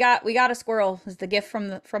 Yeah, we got a squirrel. It's the gift from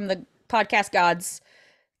the podcast gods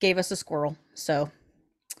gave us a squirrel. So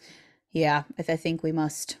yeah, I think we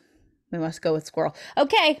must go with squirrel.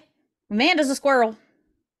 Okay. Amanda's a squirrel.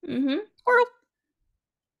 Squirrel.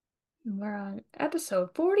 We're on episode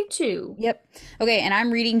 42. Yep. Okay, and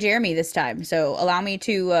I'm reading Jeremy this time, so allow me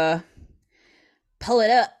to pull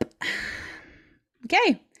it up.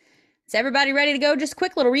 Okay. Is everybody ready to go? Just a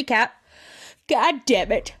quick little recap. God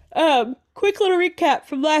damn it. Quick little recap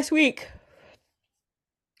from last week.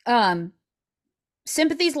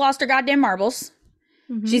 Sympathy's lost her goddamn marbles.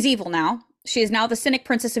 She's evil now. She is now the cynic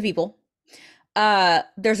princess of evil.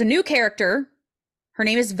 There's a new character. Her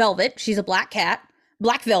name is Velvet. She's a black cat.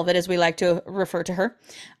 Black Velvet, as we like to refer to her.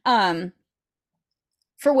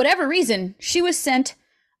 For whatever reason, she was sent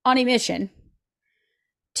on a mission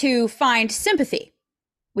to find Sympathy.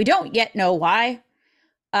 We don't yet know why,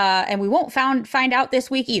 and we won't find out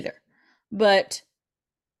this week either. But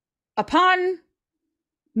upon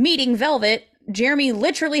meeting Velvet, Jeremy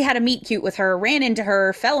literally had a meet cute with her, ran into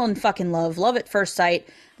her, fell in fucking love at first sight.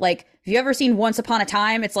 Like, have you ever seen Once Upon a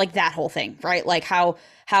Time? It's like that whole thing, right? Like how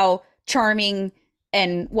charming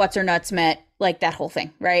and what's her nuts met, like that whole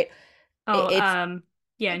thing, right? Oh,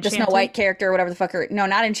 yeah, Enchanted. The Snow White character, whatever the fuck no,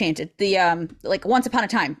 not Enchanted. The like Once Upon a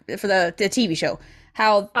Time for the TV show.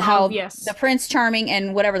 How yes. The Prince Charming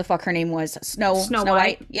and whatever the fuck her name was, Snow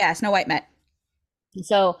White. Yeah, Snow White met.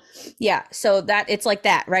 So yeah, so that it's like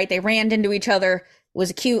that, right? They ran into each other. It was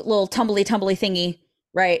a cute little tumbly thingy,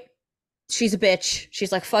 right? She's a bitch.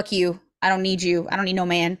 She's like, fuck you. I don't need you. I don't need no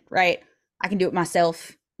man, right? I can do it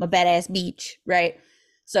myself. I'm a badass beach, right?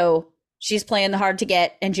 So she's playing the hard to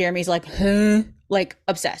get, and Jeremy's like, huh? Like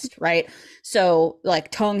obsessed, right? So like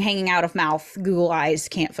tongue hanging out of mouth, Google eyes,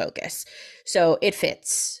 can't focus. So it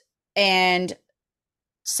fits. And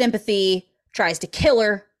Sympathy tries to kill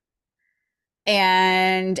her,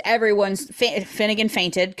 and everyone's Finnegan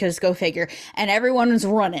fainted, because go figure, and everyone's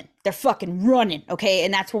running. They're fucking running, okay?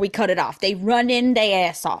 And that's where we cut it off. They run in their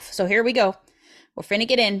ass off. So here we go. We're finna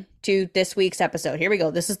get into this week's episode. Here we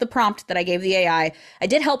go. This is the prompt that I gave the AI. I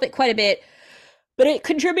did help it quite a bit, but it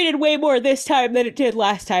contributed way more this time than it did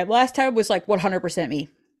last time. Last time was like 100% me.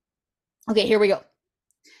 Okay, here we go.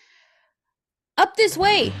 Up this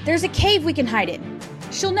way. There's a cave we can hide in.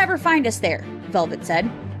 She'll never find us there, Velvet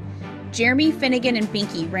said. Jeremy, Finnegan, and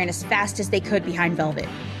Binky ran as fast as they could behind Velvet.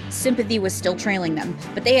 Sympathy was still trailing them,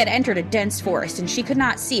 but they had entered a dense forest, and she could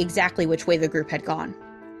not see exactly which way the group had gone.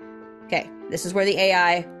 Okay, this is where the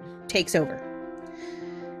AI takes over.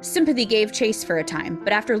 Sympathy gave chase for a time,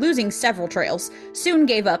 but after losing several trails, soon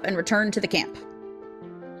gave up and returned to the camp.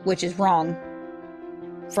 Which is wrong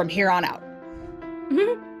from here on out.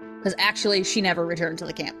 Because actually, she never returned to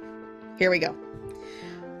the camp. Here we go.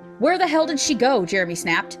 Where the hell did she go? Jeremy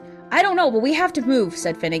snapped. I don't know, but we have to move,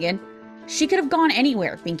 said Finnegan. She could have gone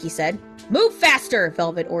anywhere, Binky said. Move faster,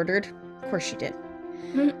 Velvet ordered. Of course she did.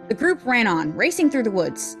 The group ran on, racing through the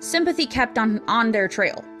woods. Sympathy kept on their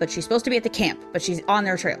trail, but she's supposed to be at the camp, but she's on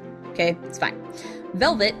their trail. Okay, it's fine.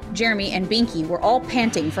 Velvet, Jeremy, and Binky were all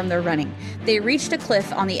panting from their running. They reached a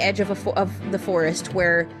cliff on the edge of the forest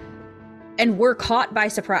were caught by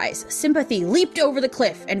surprise. Sympathy leaped over the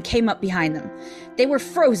cliff and came up behind them. They were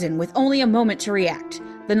frozen with only a moment to react.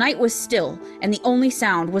 The night was still, and the only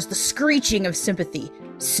sound was the screeching of Sympathy,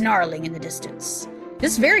 snarling in the distance.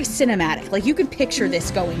 This is very cinematic. Like, you could picture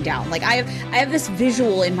this going down. Like, I have this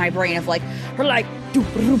visual in my brain of, like, her, like,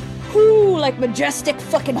 like, majestic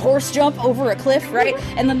fucking horse jump over a cliff, right?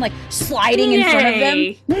 And then, like, sliding in front of them.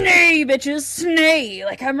 Nay, bitches, nay.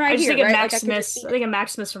 Like, I'm right here, right? Maximus, I think of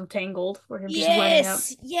Maximus from Tangled, where him just running up.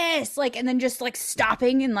 Yes, like, and then just, like,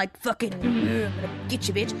 stopping and, like, fucking, I'm gonna get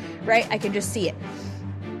you, bitch, right? I can just see it.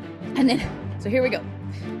 And then, so here we go.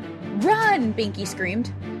 Run, Binky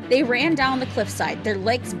screamed. They ran down the cliffside, their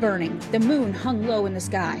legs burning. The moon hung low in the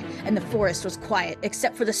sky, and the forest was quiet,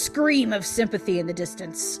 except for the scream of sympathy in the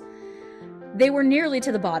distance. They were nearly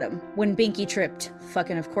to the bottom when Binky tripped.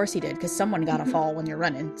 Fucking of course he did, because someone gotta fall when you're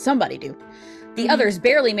running. Somebody do. The others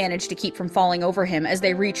barely managed to keep from falling over him as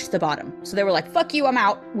they reached the bottom. So they were like, fuck you, I'm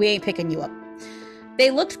out. We ain't picking you up.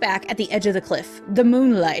 They looked back at the edge of the cliff. The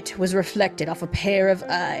moonlight was reflected off a pair of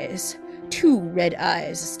eyes. 2 red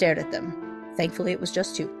eyes stared at them. Thankfully, it was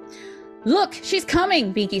just 2. Look, she's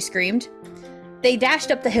coming, Binky screamed. They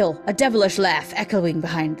dashed up the hill, a devilish laugh echoing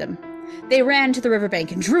behind them. They ran to the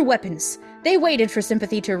riverbank and drew weapons. They waited for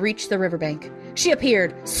Sympathy to reach the riverbank. She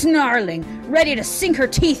appeared, snarling, ready to sink her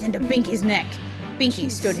teeth into Binky's neck.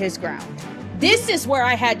 Binky stood his ground. This is where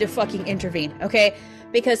I had to fucking intervene, okay?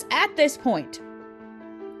 Because at this point,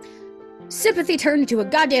 Sympathy turned into a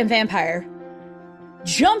goddamn vampire,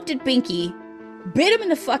 jumped at Binky, bit him in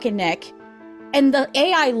the fucking neck, and the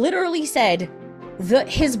AI literally said that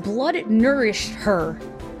his blood nourished her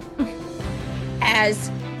as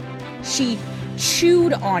she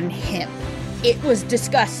chewed on him. It was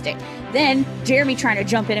disgusting. Then Jeremy trying to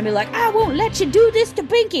jump in and be like, I won't let you do this to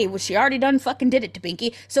Binky. Well, she already done fucking did it to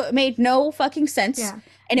Binky, so it made no fucking sense. Yeah.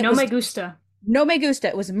 And it no was me gusta. No me gusta.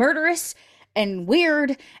 It was murderous and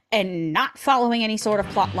weird and not following any sort of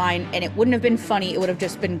plot line, and it wouldn't have been funny. It would have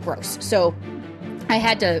just been gross. So I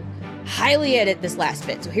had to highly edit this last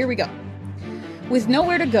bit. So here we go. With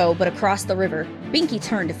nowhere to go but across the river, Binky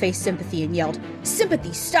turned to face Sympathy and yelled,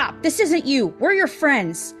 Sympathy, stop! This isn't you! We're your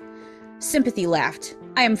friends! Sympathy laughed.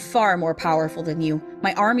 I am far more powerful than you.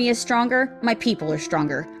 My army is stronger, my people are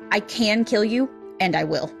stronger. I can kill you, and I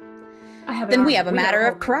will. Then we have a matter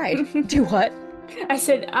of pride. Do what? I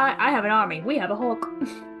said, I have an army. We have a Hulk.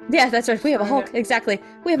 Yeah, that's right. We have a Hulk. Exactly.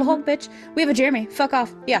 We have a Hulk, bitch. We have a Jeremy. Fuck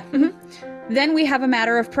off. Yeah. Then we have a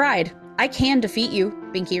matter of pride. I can defeat you,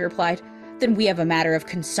 Binky replied. Then we have a matter of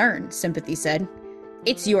concern, Sympathy said.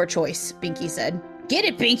 It's your choice, Binky said. Get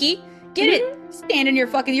it, Binky! Get it! Stand in your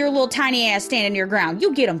little tiny ass stand in your ground.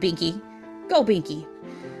 You get him, Binky. Go, Binky.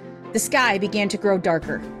 The sky began to grow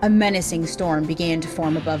darker. A menacing storm began to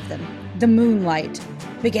form above them. The moonlight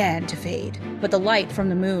began to fade, but the light from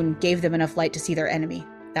the moon gave them enough light to see their enemy.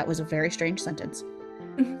 That was a very strange sentence.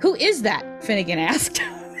 Who is that? Finnegan asked.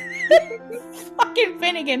 Fucking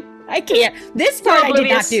Finnegan. I can't. This part I did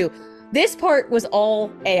not do. This part was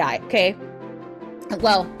all AI, okay?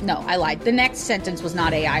 Well, no, I lied. The next sentence was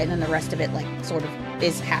not AI, and then the rest of it, like, sort of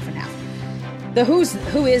is half and half. The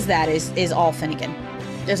who is that is all Finnegan.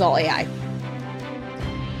 Is all AI.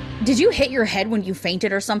 Did you hit your head when you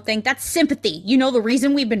fainted or something? That's Sympathy. You know the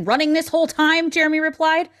reason we've been running this whole time, Jeremy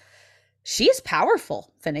replied. She is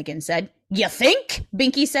powerful, Finnegan said. You think?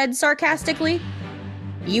 Binky said sarcastically.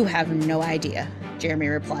 You have no idea, Jeremy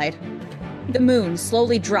replied. The moon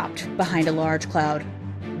slowly dropped behind a large cloud.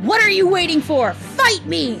 What are you waiting for? Fight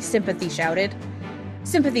me! Sympathy shouted.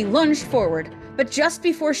 Sympathy lunged forward, but just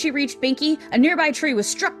before she reached Binky, a nearby tree was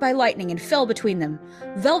struck by lightning and fell between them.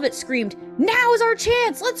 Velvet screamed, Now is our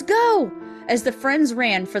chance! Let's go! As the friends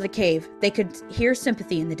ran for the cave, they could hear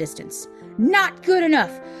Sympathy in the distance. Not good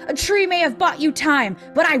enough! A tree may have bought you time,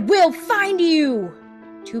 but I will find you!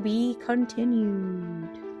 To be continued.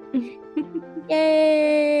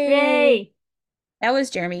 Yay! Yay! That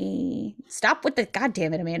was Jeremy. Stop with the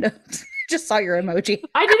goddamn it, Amanda. Just saw your emoji.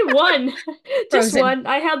 I did one. Just Frozen. one.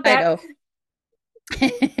 I held that. I know.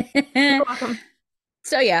 You're welcome.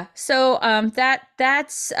 So yeah. So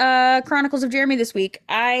that's Chronicles of Jeremy this week.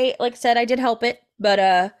 Like I said, I did help it, but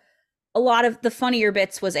a lot of the funnier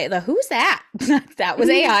bits was the who's that? That was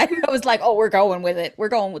AI. I was like, oh, we're going with it. We're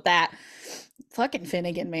going with that. Fucking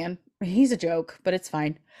Finnegan, man. He's a joke, but it's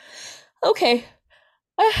fine. Okay.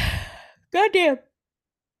 Goddamn.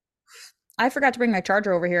 I forgot to bring my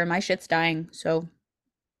charger over here and my shit's dying, so.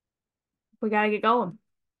 We gotta get going.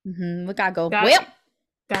 We gotta go.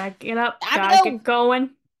 Gotta get up. Gotta get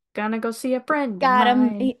going. Gonna go see a friend of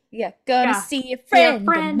mine. Gonna see a friend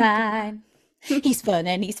of mine. He's fun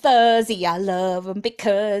and he's fuzzy. I love him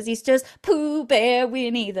because he's just Pooh Bear,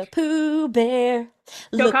 Winnie the Pooh Bear.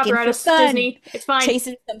 No copyright us, Disney. It's fine.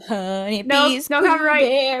 Chasing some honeybees. No copyright.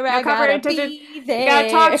 Bear, no copyright intended. You gotta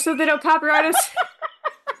talk so they don't copyright us.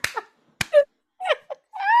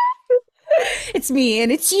 It's me and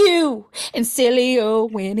it's you and silly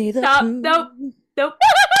old Winnie the Pooh. Nope.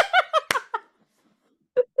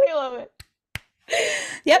 I love it.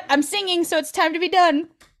 Yep, I'm singing, so it's time to be done.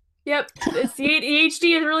 Yep, it's the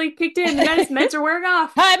ADHD has really kicked in. The meds are wearing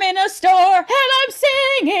off. I'm in a store and I'm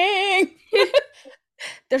singing.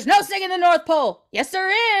 There's no singing the North Pole. Yes, there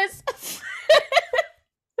is.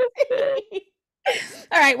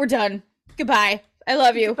 All right, we're done. Goodbye. I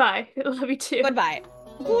love you. Bye. I love you too. Goodbye.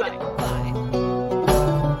 Bye.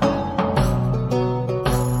 Goodbye.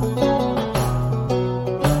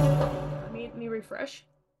 Let me refresh.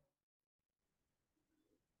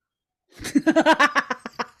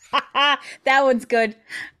 That one's good.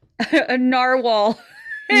 A narwhal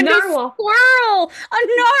and a Narwhal. squirrel. A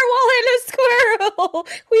narwhal and a squirrel.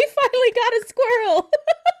 We finally got a squirrel.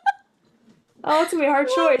 Oh, it's gonna be a hard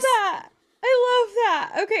Love choice. that. I love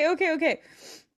that. Okay.